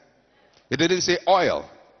that? It didn't say oil.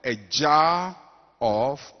 A jar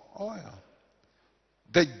of oil.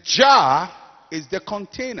 The jar is the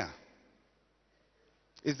container.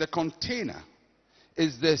 Is the container.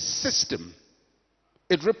 Is the system.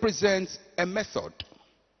 It represents a method,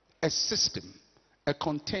 a system, a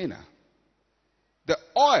container. The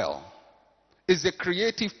oil is the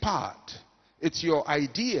creative part. It's your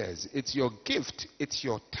ideas, it's your gift, it's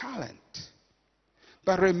your talent.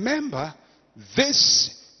 But remember,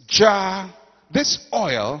 this jar, this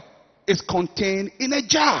oil is contained in a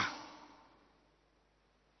jar.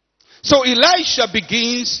 So Elisha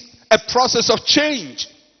begins a process of change.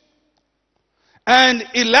 And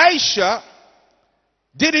Elisha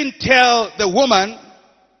didn't tell the woman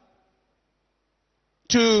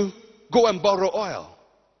to go and borrow oil.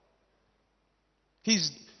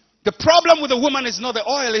 The problem with the woman is not the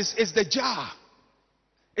oil, is the jar.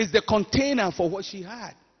 It's the container for what she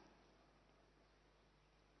had.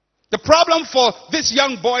 The problem for this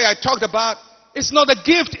young boy I talked about is not the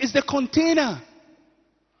gift, it's the container.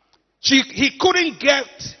 He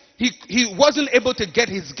wasn't able to get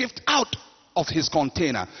his gift out of his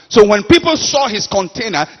container. So when people saw his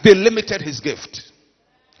container, they limited his gift.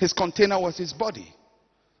 His container was his body.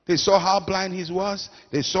 They saw how blind he was.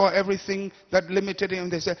 They saw everything that limited him.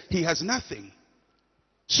 They said, he has nothing.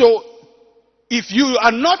 So if you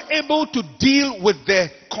are not able to deal with the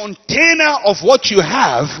container of what you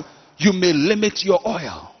have, you may limit your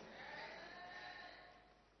oil.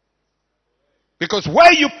 Because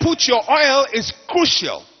where you put your oil is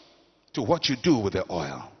crucial to what you do with the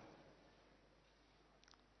oil.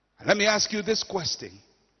 Let me ask you this question.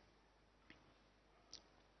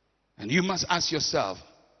 And you must ask yourself,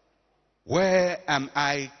 where am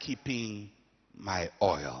I keeping my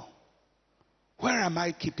oil? Where am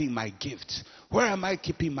I keeping my gifts? Where am I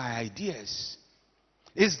keeping my ideas?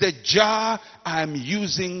 Is the jar I'm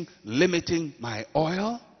using limiting my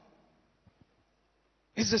oil?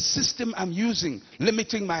 Is the system I'm using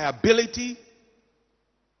limiting my ability?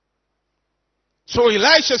 So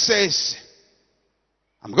Elisha says,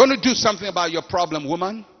 I'm going to do something about your problem,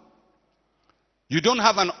 woman. You don't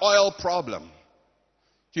have an oil problem.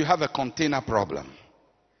 You have a container problem.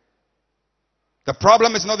 The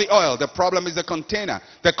problem is not the oil. The problem is the container.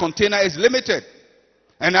 The container is limited.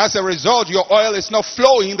 And as a result, your oil is not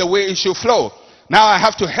flowing the way it should flow. Now I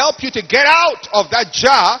have to help you to get out of that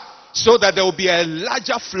jar so that there will be a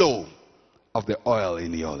larger flow of the oil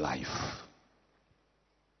in your life.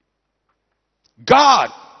 God,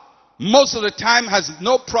 most of the time, has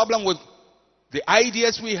no problem with the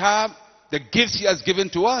ideas we have, the gifts He has given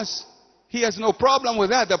to us. He has no problem with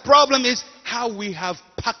that. The problem is how we have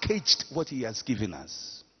packaged what He has given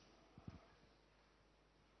us.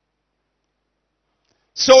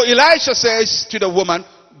 So Elisha says to the woman,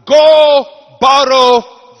 go borrow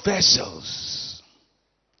vessels.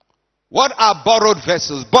 What are borrowed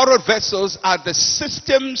vessels? Borrowed vessels are the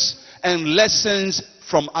systems and lessons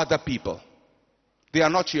from other people. They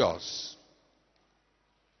are not yours.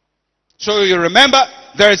 So you remember,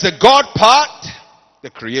 there is a God part,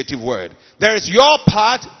 the creative word. There is your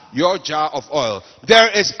part, your jar of oil.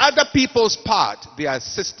 There is other people's part. They are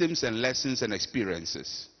systems and lessons and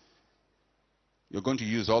experiences. You're going to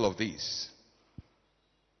use all of these.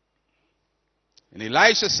 And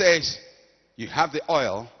Elisha says, you have the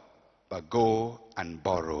oil, but go and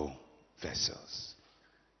borrow vessels.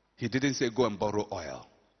 He didn't say go and borrow oil.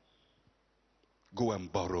 Go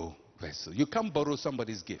and borrow vessels. You can't borrow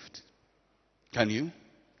somebody's gift. Can you?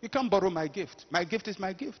 You can't borrow my gift. My gift is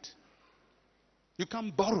my gift. You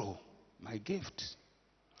can't borrow my gift.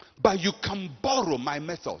 But you can borrow my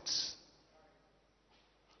methods.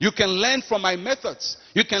 You can learn from my methods.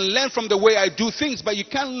 You can learn from the way I do things, but you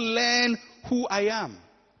can't learn who I am.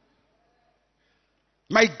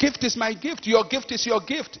 My gift is my gift. Your gift is your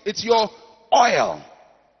gift. It's your oil.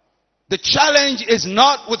 The challenge is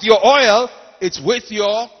not with your oil, it's with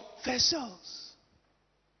your vessels.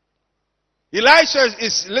 Elisha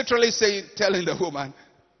is literally telling the woman,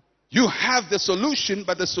 you have the solution,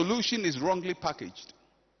 but the solution is wrongly packaged.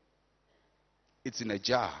 It's in a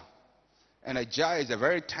jar. And a jar is a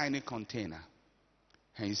very tiny container.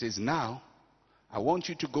 And he says, now, I want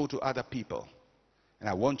you to go to other people. And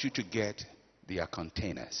I want you to get their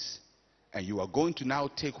containers. And you are going to now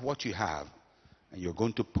take what you have. And you're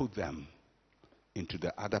going to put them into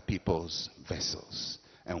the other people's vessels.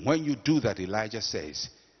 And when you do that, Elijah says,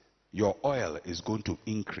 your oil is going to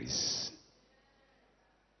increase.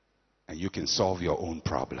 And you can solve your own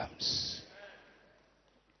problems.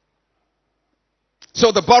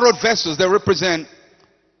 So the borrowed vessels, they represent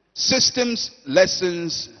systems,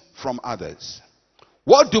 lessons from others.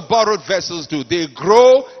 What do borrowed vessels do? They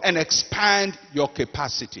grow and expand your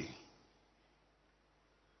capacity.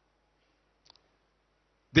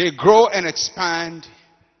 They grow and expand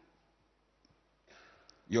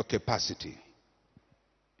your capacity.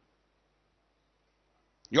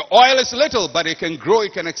 Your oil is little, but it can grow,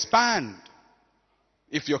 it can expand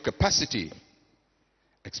if your capacity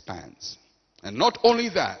expands. And not only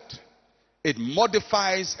that, it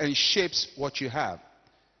modifies and shapes what you have.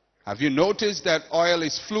 Have you noticed that oil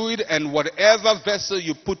is fluid, and whatever vessel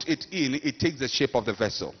you put it in, it takes the shape of the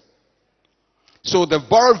vessel. So the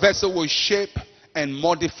borrowed vessel will shape and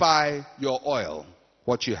modify your oil,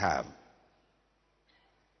 what you have.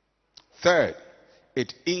 Third,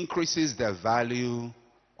 it increases the value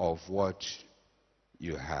of what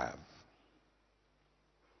you have.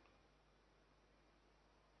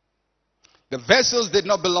 The vessels did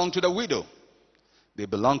not belong to the widow. They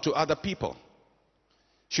belonged to other people.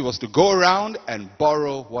 She was to go around and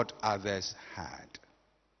borrow what others had.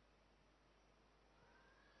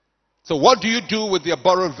 So what do you do with your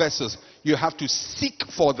borrowed vessels? You have to seek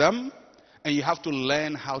for them, and you have to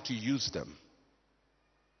learn how to use them.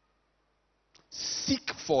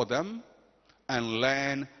 Seek for them and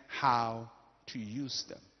learn how to use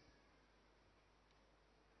them.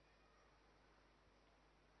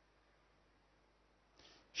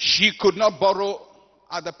 She could not borrow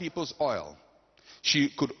other people's oil. She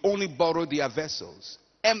could only borrow their vessels.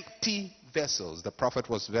 Empty vessels. The prophet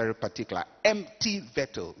was very particular. Empty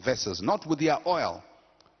vessels, not with their oil.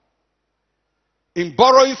 In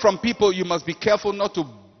borrowing from people, you must be careful not to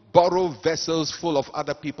borrow vessels full of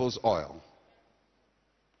other people's oil.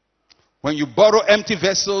 When you borrow empty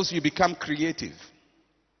vessels, you become creative.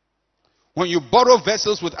 When you borrow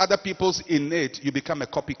vessels with other people's in it, you become a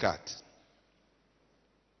copycat.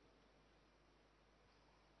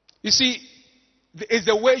 You see, it's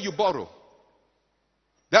the way you borrow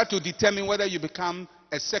that will determine whether you become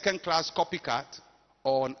a second-class copycat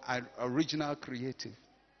or an original creative.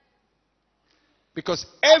 Because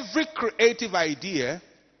every creative idea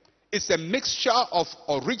is a mixture of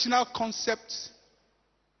original concepts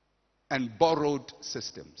and borrowed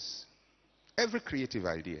systems. Every creative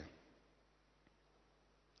idea.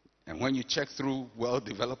 And when you check through world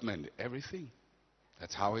development, everything,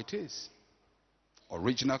 that's how it is.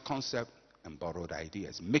 Original concept and borrowed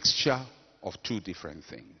ideas. Mixture of two different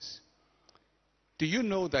things. Do you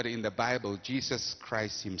know that in the Bible, Jesus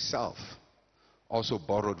Christ himself also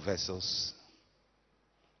borrowed vessels?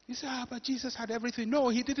 You say, but Jesus had everything. No,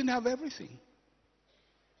 he didn't have everything.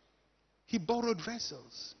 He borrowed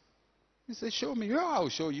vessels. He said, show me. Yeah, I'll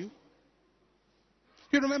show you.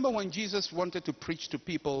 You remember when Jesus wanted to preach to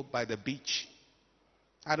people by the beach?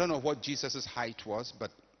 I don't know what Jesus' height was,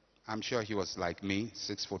 but I'm sure he was like me,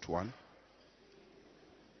 6'1".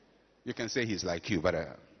 You can say he's like you, but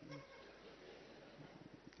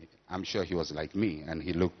I'm sure he was like me, and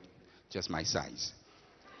he looked just my size.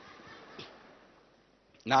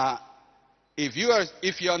 Now, if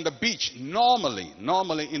you're on the beach, normally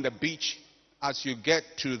in the beach, as you get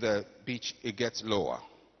to the beach, it gets lower.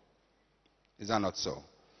 Is that not so?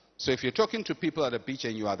 So if you're talking to people at the beach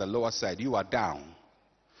and you are the lower side, you are down.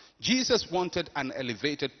 Jesus wanted an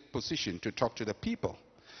elevated position to talk to the people.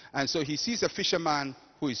 And so he sees a fisherman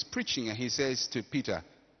who is preaching, and he says to Peter,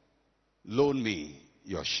 loan me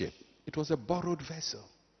your ship. It was a borrowed vessel.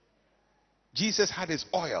 Jesus had his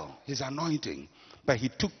oil, his anointing, but he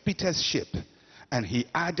took Peter's ship and he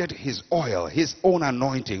added his oil, his own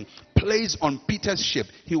anointing, placed on Peter's ship.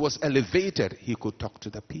 He was elevated. He could talk to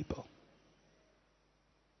the people.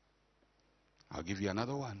 I'll give you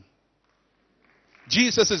another one.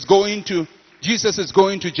 Jesus is going to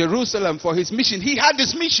Jerusalem for his mission. He had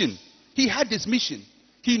this mission.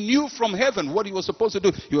 He knew from heaven what he was supposed to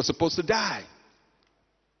do. He was supposed to die.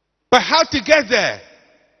 But how to get there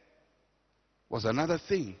was another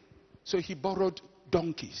thing. So he borrowed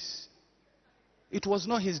donkeys. It was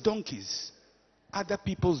not his donkeys, other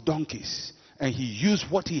people's donkeys. And he used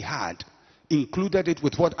what he had, included it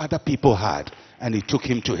with what other people had, and he took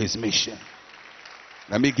him to his mission.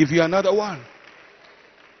 Let me give you another one.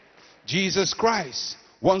 Jesus Christ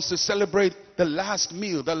wants to celebrate the last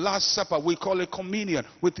meal, the last supper, we call it communion,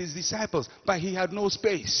 with his disciples, but he had no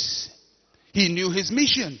space. He knew his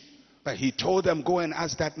mission, but he told them, go and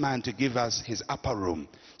ask that man to give us his upper room.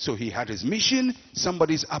 So he had his mission,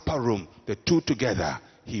 somebody's upper room. The two together,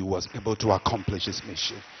 he was able to accomplish his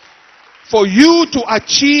mission. For you to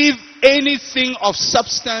achieve anything of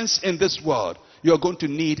substance in this world, you're going to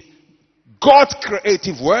need God's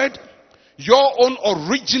creative word, your own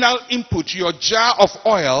original input, your jar of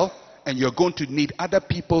oil, and you're going to need other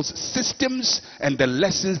people's systems and the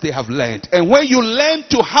lessons they have learned. And when you learn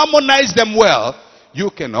to harmonize them well, you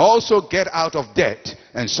can also get out of debt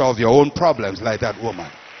and solve your own problems like that woman.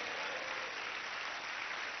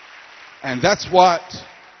 And that's what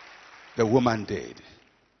the woman did.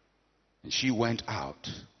 And she went out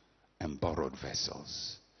and borrowed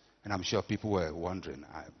vessels. And I'm sure people were wondering.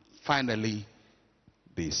 Finally,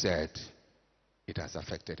 they said it has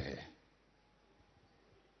affected her.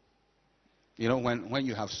 You know, when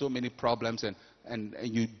you have so many problems and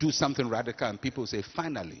you do something radical and people say,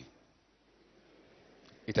 finally,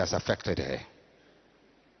 it has affected her.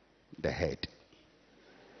 The head.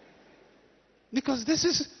 Because this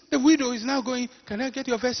is, the widow is now going, can I get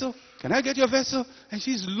your vessel? Can I get your vessel? And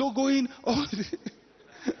she's loading all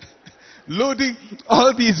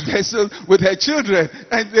these vessels with her children.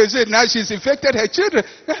 And they said now she's infected her children.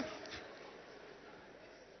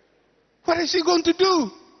 What is she going to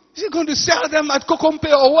do? Is she going to sell them at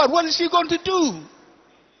Kokompe or what? What is she going to do?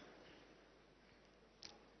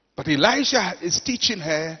 But Elisha is teaching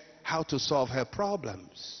her how to solve her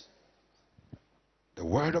problems. The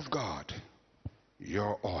word of God,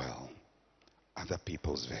 your oil, other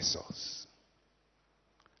people's vessels.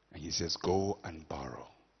 And he says, go and borrow.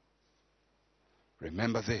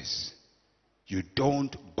 Remember this. You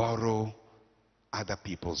don't borrow other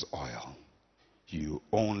people's oil. You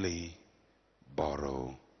only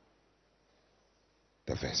borrow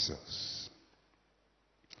the vessels.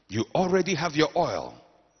 You already have your oil,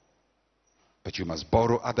 but you must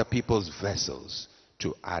borrow other people's vessels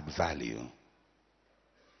to add value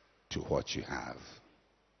to what you have.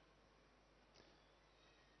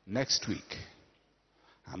 Next week,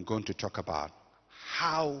 I'm going to talk about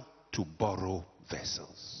how to borrow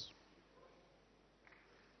vessels.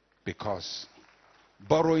 Because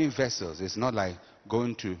borrowing vessels is not like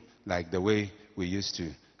going to, like the way we used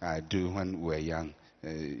to do when we were young.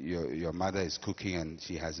 Your mother is cooking and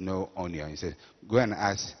she has no onion. You say, go and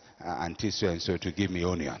ask Auntie so and so to give me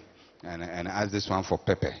onion. And ask this one for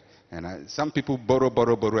pepper. And some people borrow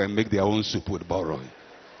and make their own soup with borrowing.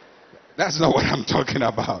 That's not what I'm talking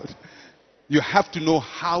about. You have to know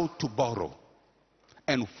how to borrow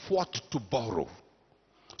and what to borrow,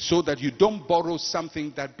 so that you don't borrow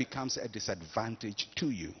something that becomes a disadvantage to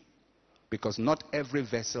you. Because not every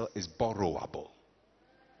vessel is borrowable.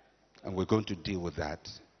 And we're going to deal with that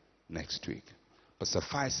next week. But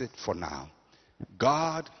suffice it for now,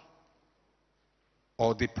 God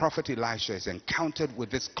or the prophet Elisha is encountered with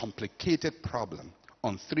this complicated problem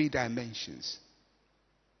on 3 dimensions.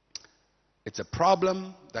 It's a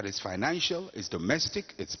problem that is financial, it's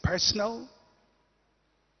domestic, it's personal,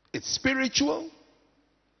 it's spiritual.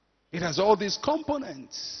 It has all these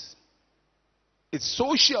components. It's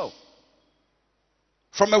social.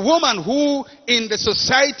 From a woman who in the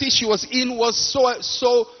society she was in was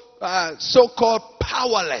so-called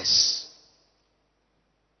powerless.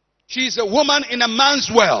 She's a woman in a man's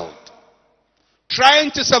world, trying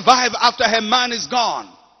to survive after her man is gone.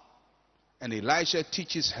 And Elisha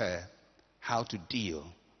teaches her how to deal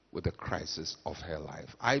with the crisis of her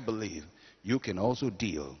life. I believe you can also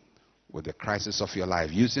deal with the crisis of your life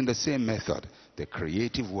using the same method, the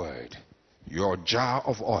creative word, your jar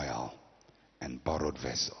of oil and borrowed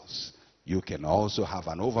vessels. You can also have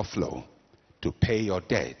an overflow to pay your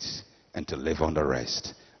debts and to live on the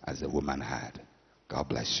rest as the woman had. God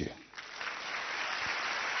bless you.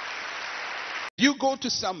 You go to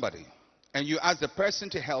somebody and you ask the person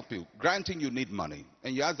to help you, granting you need money,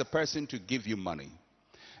 and you ask the person to give you money,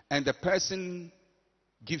 and the person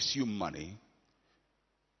gives you money.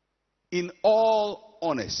 In all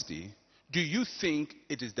honesty, do you think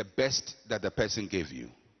it is the best that the person gave you?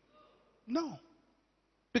 No.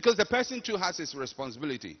 Because the person too has his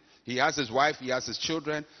responsibility. He has his wife, he has his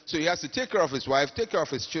children, so he has to take care of his wife, take care of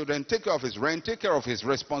his children, take care of his rent, take care of his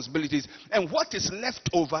responsibilities, and what is left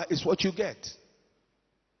over is what you get.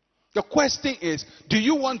 The question is, do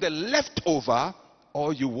you want the leftover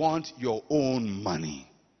or you want your own money?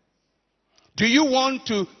 Do you want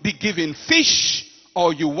to be given fish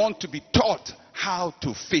or you want to be taught how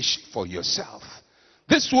to fish for yourself?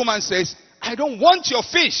 This woman says, I don't want your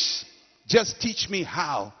fish. Just teach me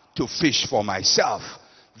how to fish for myself.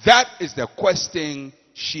 That is the question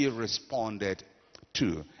she responded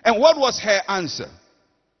to. And what was her answer?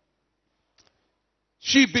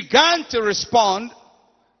 She began to respond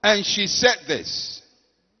and she said this.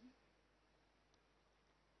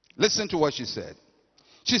 Listen to what she said.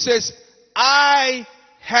 She says, I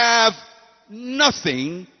have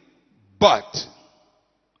nothing but.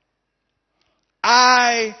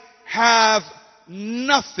 I have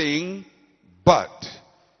nothing but.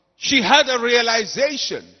 She had a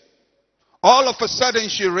realization. All of a sudden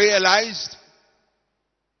she realized,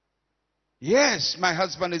 yes, my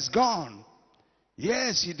husband is gone.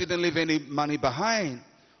 Yes, he didn't leave any money behind.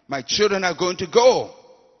 My children are going to go.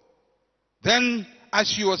 Then as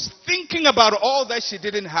she was thinking about all that she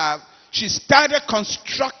didn't have, she started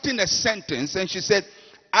constructing a sentence and she said,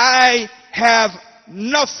 I have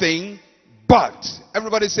nothing but.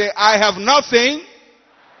 Everybody say, I have nothing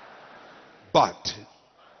but.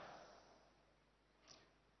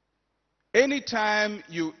 Anytime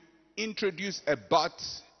you introduce a but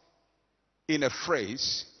in a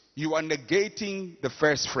phrase, you are negating the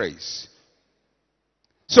first phrase.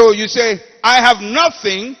 So you say, I have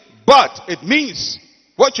nothing but. It means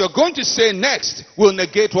what you're going to say next will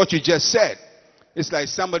negate what you just said. It's like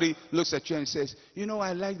somebody looks at you and says, you know,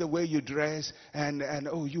 I like the way you dress, and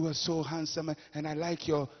oh, you are so handsome, and I like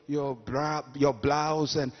your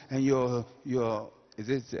blouse and your is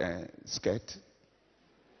it skirt?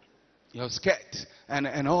 Your skirt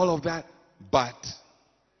and all of that. But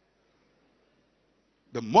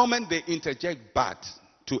the moment they interject but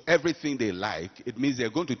to everything they like, it means they're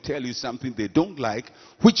going to tell you something they don't like,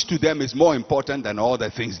 which to them is more important than all the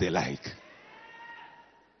things they like.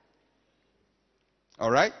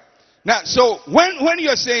 All right? Now, so when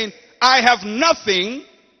you're saying, I have nothing,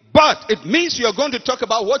 but it means you're going to talk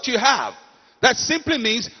about what you have. That simply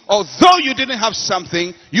means, although you didn't have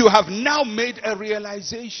something, you have now made a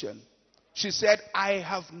realization. She said, I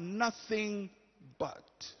have nothing but.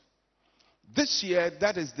 This year,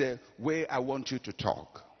 that is the way I want you to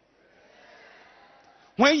talk.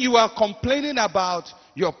 When you are complaining about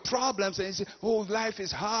your problems and you say, oh, life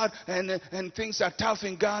is hard and things are tough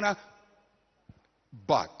in Ghana,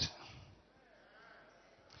 but,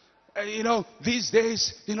 you know, these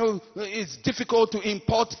days, you know, it's difficult to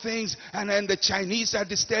import things and then the Chinese are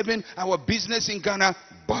disturbing our business in Ghana,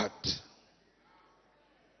 but.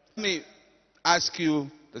 Let me ask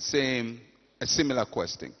you a similar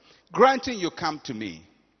question. Granting you come to me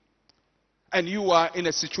and you are in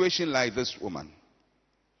a situation like this woman,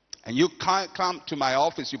 and you can't come to my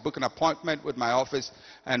office, you book an appointment with my office,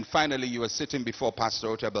 and finally you are sitting before Pastor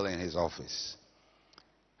Otabil in his office.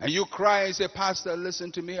 And you cry and say, Pastor,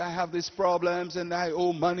 listen to me, I have these problems and I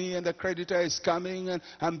owe money and the creditor is coming and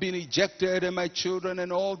I'm being ejected and my children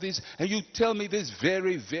and all this. And you tell me this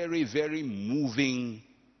very, very, very moving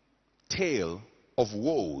tale of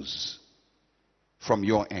woes from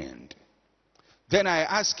your end. Then I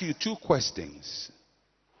ask you two questions.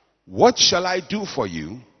 what shall I do for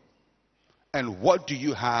you? And what do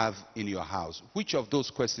you have in your house? Which of those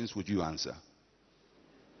questions would you answer?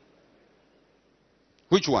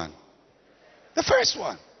 Which one? The first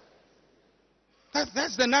one.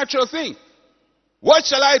 That's the natural thing. What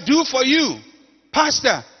shall I do for you?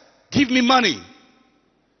 Pastor, give me money.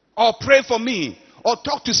 Or pray for me. Or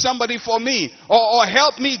talk to somebody for me. Or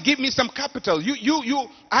help me, give me some capital.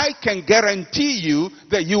 I can guarantee you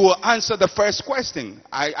that you will answer the first question.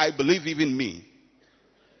 I believe even me.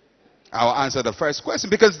 I'll answer the first question,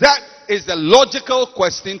 because that is the logical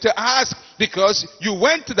question to ask, because you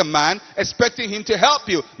went to the man expecting him to help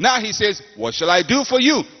you. Now he says, what shall I do for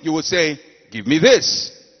you? You will say, give me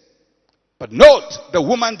this. But note, the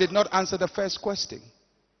woman did not answer the first question.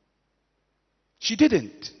 She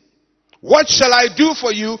didn't. What shall I do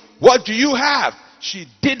for you? What do you have? She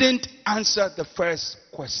didn't answer the first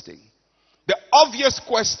question. The obvious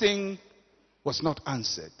question was not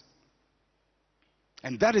answered.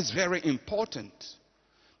 And that is very important,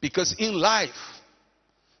 because in life,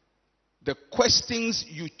 the questions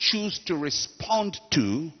you choose to respond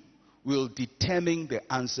to will determine the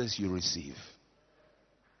answers you receive.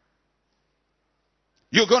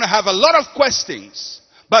 You're going to have a lot of questions,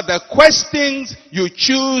 but the questions you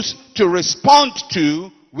choose to respond to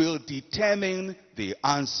will determine the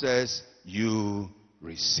answers you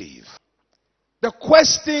receive. The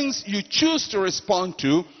questions you choose to respond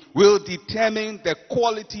to will determine the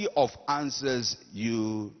quality of answers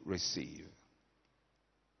you receive.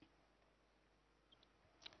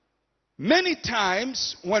 Many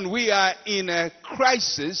times when we are in a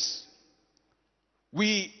crisis,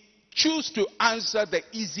 we choose to answer the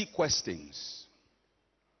easy questions.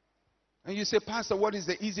 And you say, Pastor, what is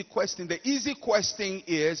the easy question? The easy question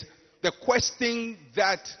is the question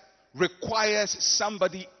that requires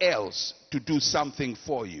somebody else to do something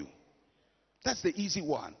for you. That's the easy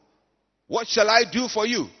one. What shall I do for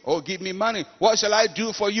you? Oh, give me money. What shall I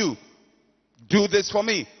do for you? Do this for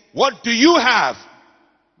me. What do you have?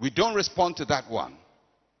 We don't respond to that one.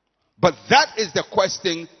 But that is the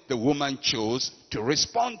question the woman chose to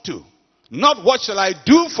respond to. Not what shall I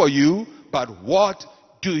do for you, but what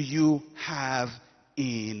do you have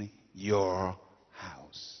in your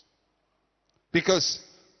house? Because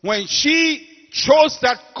when she chose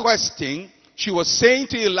that question, she was saying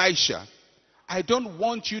to Elisha, I don't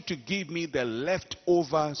want you to give me the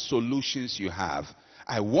leftover solutions you have.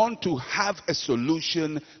 I want to have a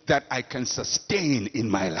solution that I can sustain in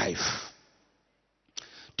my life.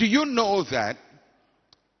 Do you know that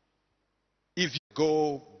if you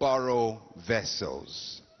go borrow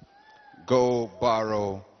vessels,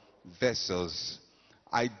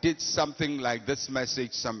 I did something like this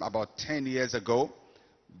message about 10 years ago,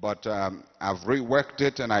 but I've reworked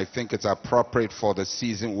it and I think it's appropriate for the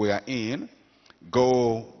season we are in.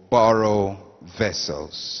 Go borrow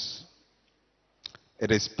vessels. It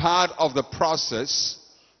is part of the process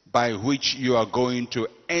by which you are going to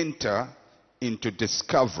enter into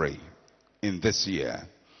discovery in this year.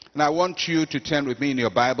 And I want you to turn with me in your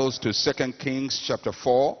Bibles to 2 Kings chapter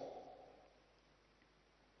 4.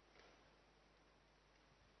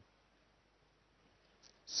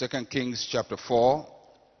 2 Kings chapter 4.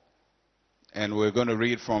 And we're going to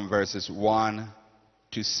read from verses 1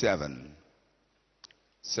 to 7.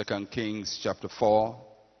 2 Kings chapter 4,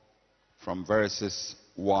 from verses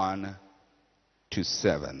 1 to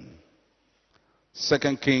 7.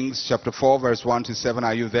 2 Kings chapter 4, verse 1 to 7.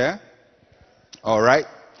 Are you there? All right.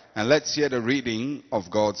 And let's hear the reading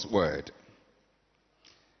of God's word.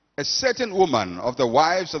 A certain woman of the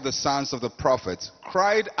wives of the sons of the prophets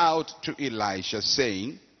cried out to Elisha,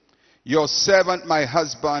 saying, your servant, my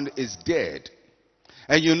husband, is dead.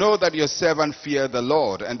 And you know that your servant feared the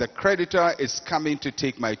Lord, and the creditor is coming to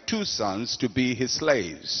take my 2 sons to be his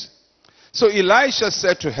slaves. So Elisha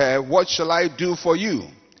said to her, what shall I do for you?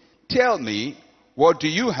 Tell me, what do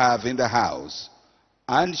you have in the house?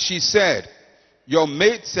 And she said, your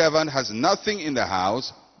maidservant has nothing in the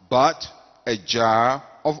house but a jar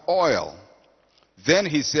of oil. Then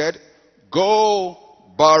he said, go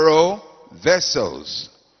borrow vessels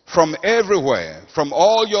from everywhere, from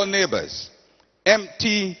all your neighbors.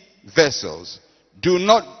 Empty vessels. Do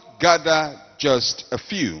not gather just a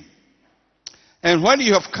few. And when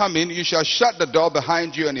you have come in, you shall shut the door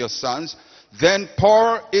behind you and your sons. Then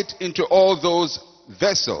pour it into all those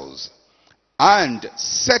vessels and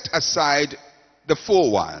set aside the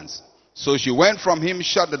full ones. So she went from him,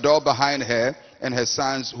 shut the door behind her and her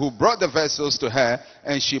sons, who brought the vessels to her,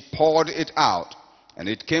 and she poured it out. And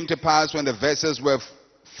it came to pass, when the vessels were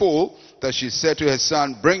full, that she said to her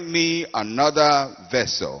son, bring me another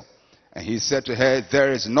vessel. And he said to her,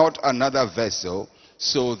 there is not another vessel.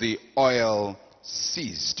 So the oil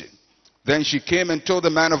ceased. Then she came and told the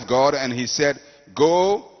man of God, and he said,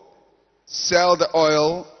 "Go, sell the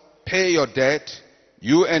oil, pay your debt,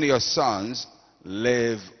 you and your sons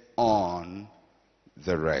live on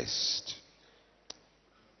the rest."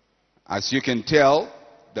 As you can tell,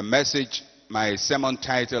 the message, my sermon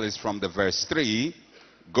title is from the verse 3,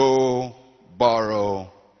 "Go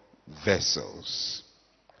borrow vessels."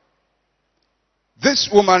 This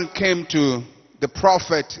woman came to the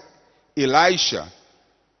prophet Elisha,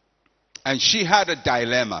 and she had a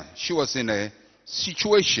dilemma. She was in a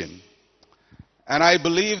situation. And I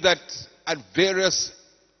believe that at various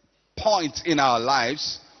points in our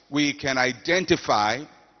lives, we can identify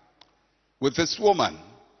with this woman,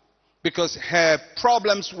 because her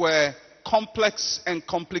problems were complex and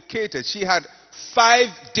complicated. She had 5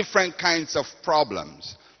 different kinds of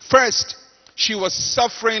problems. First, she was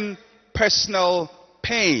suffering personal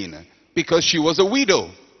pain because she was a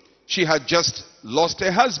widow. She had just lost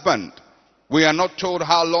her husband. We are not told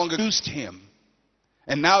how long it used him.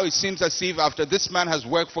 And now it seems as if after this man has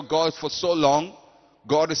worked for God for so long,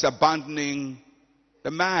 God is abandoning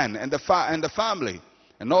the man and the family.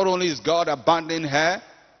 And not only is God abandoning her,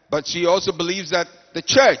 but she also believes that the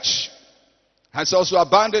church has also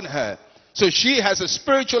abandoned her. So she has a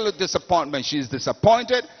spiritual disappointment. She is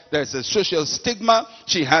disappointed. There's a social stigma.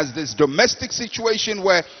 She has this domestic situation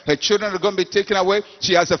where her children are going to be taken away.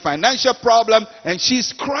 She has a financial problem, and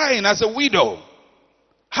she's crying as a widow.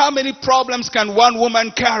 How many problems can one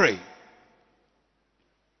woman carry?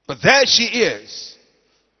 But there she is.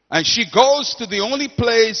 And she goes to the only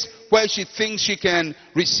place where she thinks she can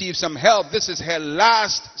receive some help. This is her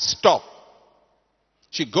last stop.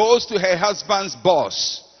 She goes to her husband's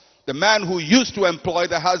boss, the man who used to employ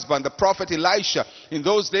the husband, the prophet Elisha. In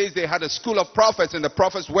those days, they had a school of prophets, and the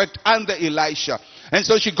prophets worked under Elisha. And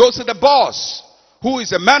so she goes to the boss, who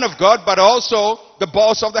is a man of God, but also the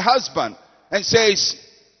boss of the husband, and says,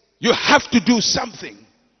 "You have to do something."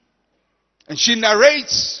 And she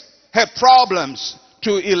narrates her problems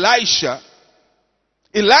to Elisha.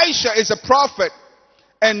 Elisha is a prophet,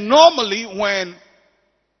 and normally when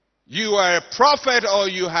you are a prophet or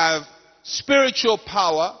you have spiritual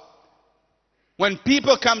power, when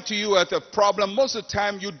people come to you with a problem, most of the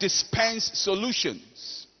time you dispense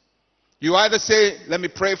solutions. You either say, "Let me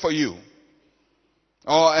pray for you,"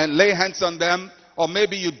 and lay hands on them, or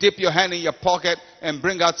maybe you dip your hand in your pocket and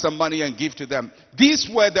bring out some money and give to them. These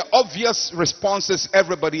were the obvious responses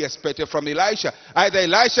everybody expected from Elisha. Either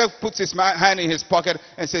Elisha puts his hand in his pocket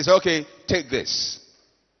and says, "Okay, take this."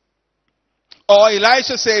 Or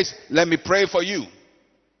Elisha says, "Let me pray for you.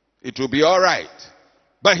 It will be all right."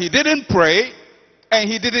 But he didn't pray, and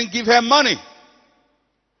he didn't give her money.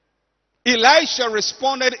 Elisha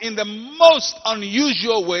responded in the most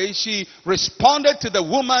unusual way. She responded to the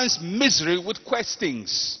woman's misery with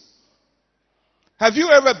questions. Have you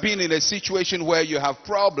ever been in a situation where you have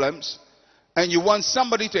problems and you want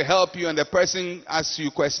somebody to help you, and the person asks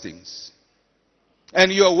you questions?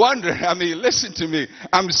 And you're wondering, listen to me.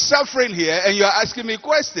 I'm suffering here and you're asking me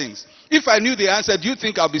questions. If I knew the answer, do you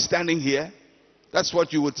think I'll be standing here? That's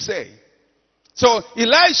what you would say. So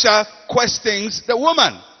Elisha questions the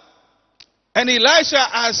woman. And Elisha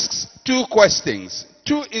asks 2 questions.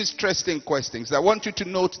 2 interesting questions. I want you to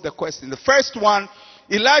note the question. The first one,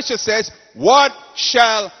 Elisha says, "What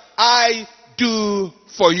shall I do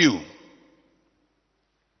for you?"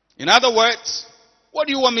 In other words, what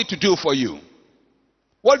do you want me to do for you?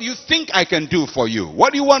 What do you think I can do for you?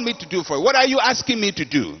 What do you want me to do for you? What are you asking me to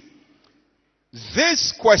do?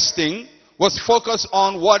 This question was focused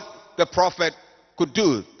on what the prophet could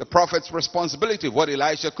do, the prophet's responsibility, what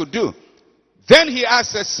Elisha could do. Then he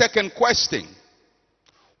asked a second question.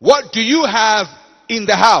 What do you have in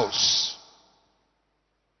the house?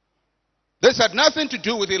 This had nothing to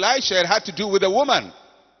do with Elisha. It had to do with a woman.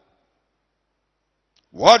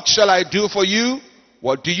 What shall I do for you?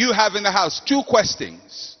 What do you have in the house? 2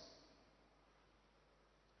 questions.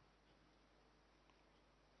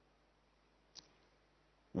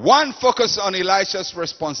 One focused on Elisha's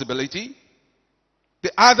responsibility.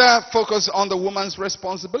 The other focused on the woman's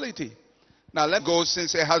responsibility. Now let's go.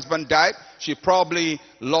 Since her husband died, she probably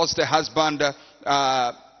lost her husband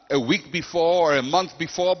a week before or a month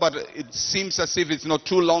before, but it seems as if it's not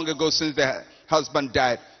too long ago since the husband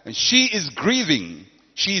died. And she is grieving.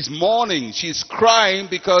 She's mourning. She's crying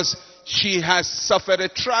because she has suffered a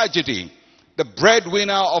tragedy. The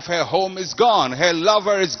breadwinner of her home is gone. Her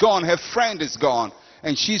lover is gone. Her friend is gone.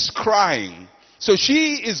 And she's crying. So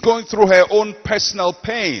she is going through her own personal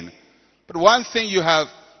pain. But one thing you have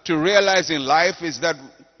to realize in life is that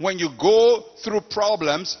when you go through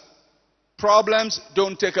problems Problems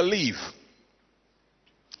don't take a leave.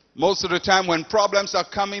 Most of the time when problems are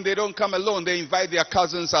coming, they don't come alone. They invite their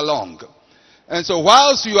cousins along. And so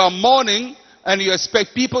whilst you are mourning and you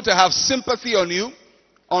expect people to have sympathy on you,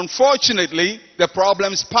 unfortunately, the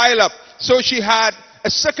problems pile up. So she had a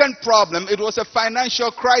second problem. It was a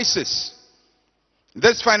financial crisis.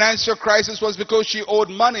 This financial crisis was because she owed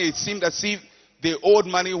money. It seemed as if they owed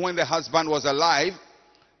money when the husband was alive.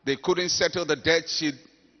 They couldn't settle the debt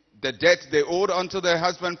they owed until the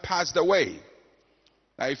husband passed away.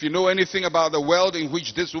 Now, if you know anything about the world in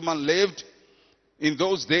which this woman lived, in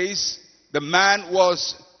those days, the man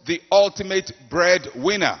was the ultimate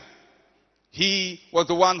breadwinner. He was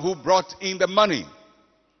the one who brought in the money.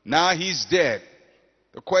 Now he's dead.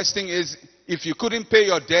 The question is, if you couldn't pay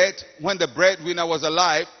your debt when the breadwinner was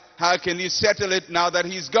alive, how can you settle it now that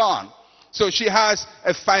he's gone? So she has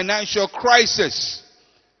a financial crisis.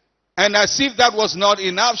 And as if that was not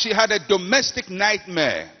enough, she had a domestic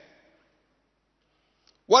nightmare.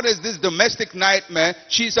 What is this domestic nightmare?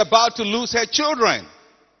 She's about to lose her children.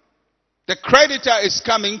 The creditor is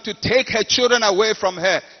coming to take her children away from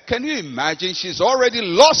her. Can you imagine? She's already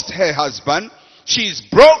lost her husband. She's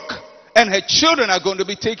broke. And her children are going to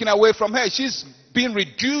be taken away from her. She's been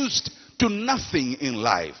reduced to nothing in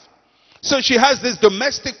life. So she has this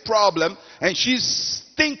domestic problem. And she's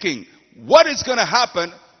thinking, what is going to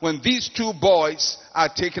happen when these two boys are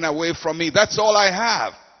taken away from me? That's all I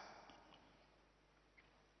have.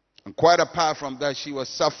 And quite apart from that, she was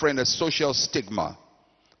suffering a social stigma.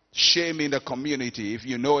 Shame in the community. If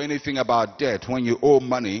you know anything about debt, when you owe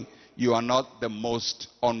money, you are not the most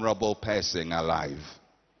honorable person alive.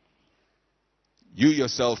 You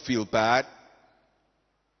yourself feel bad.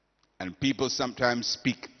 And people sometimes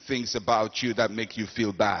speak things about you that make you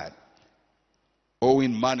feel bad.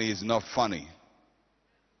 Owing money is not funny.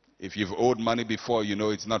 If you've owed money before, you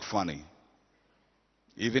know it's not funny.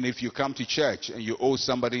 Even if you come to church and you owe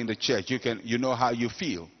somebody in the church, you know how you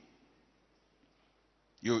feel.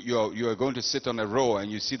 You are going to sit on a row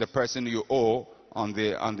and you see the person you owe on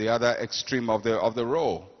the other extreme of the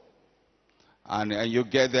row. And you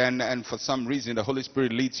get there and for some reason the Holy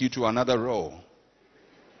Spirit leads you to another row.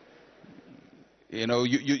 You know,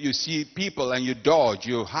 you see people and you dodge,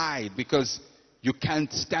 you hide because you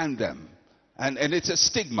can't stand them. And it's a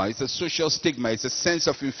stigma, it's a social stigma, it's a sense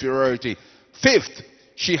of inferiority. Fifth,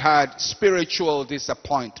 she had spiritual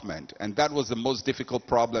disappointment. And that was the most difficult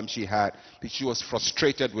problem she had. She was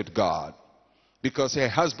frustrated with God. Because her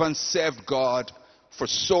husband served God for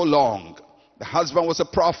so long. The husband was a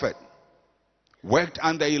prophet. Worked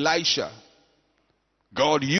under Elisha. God used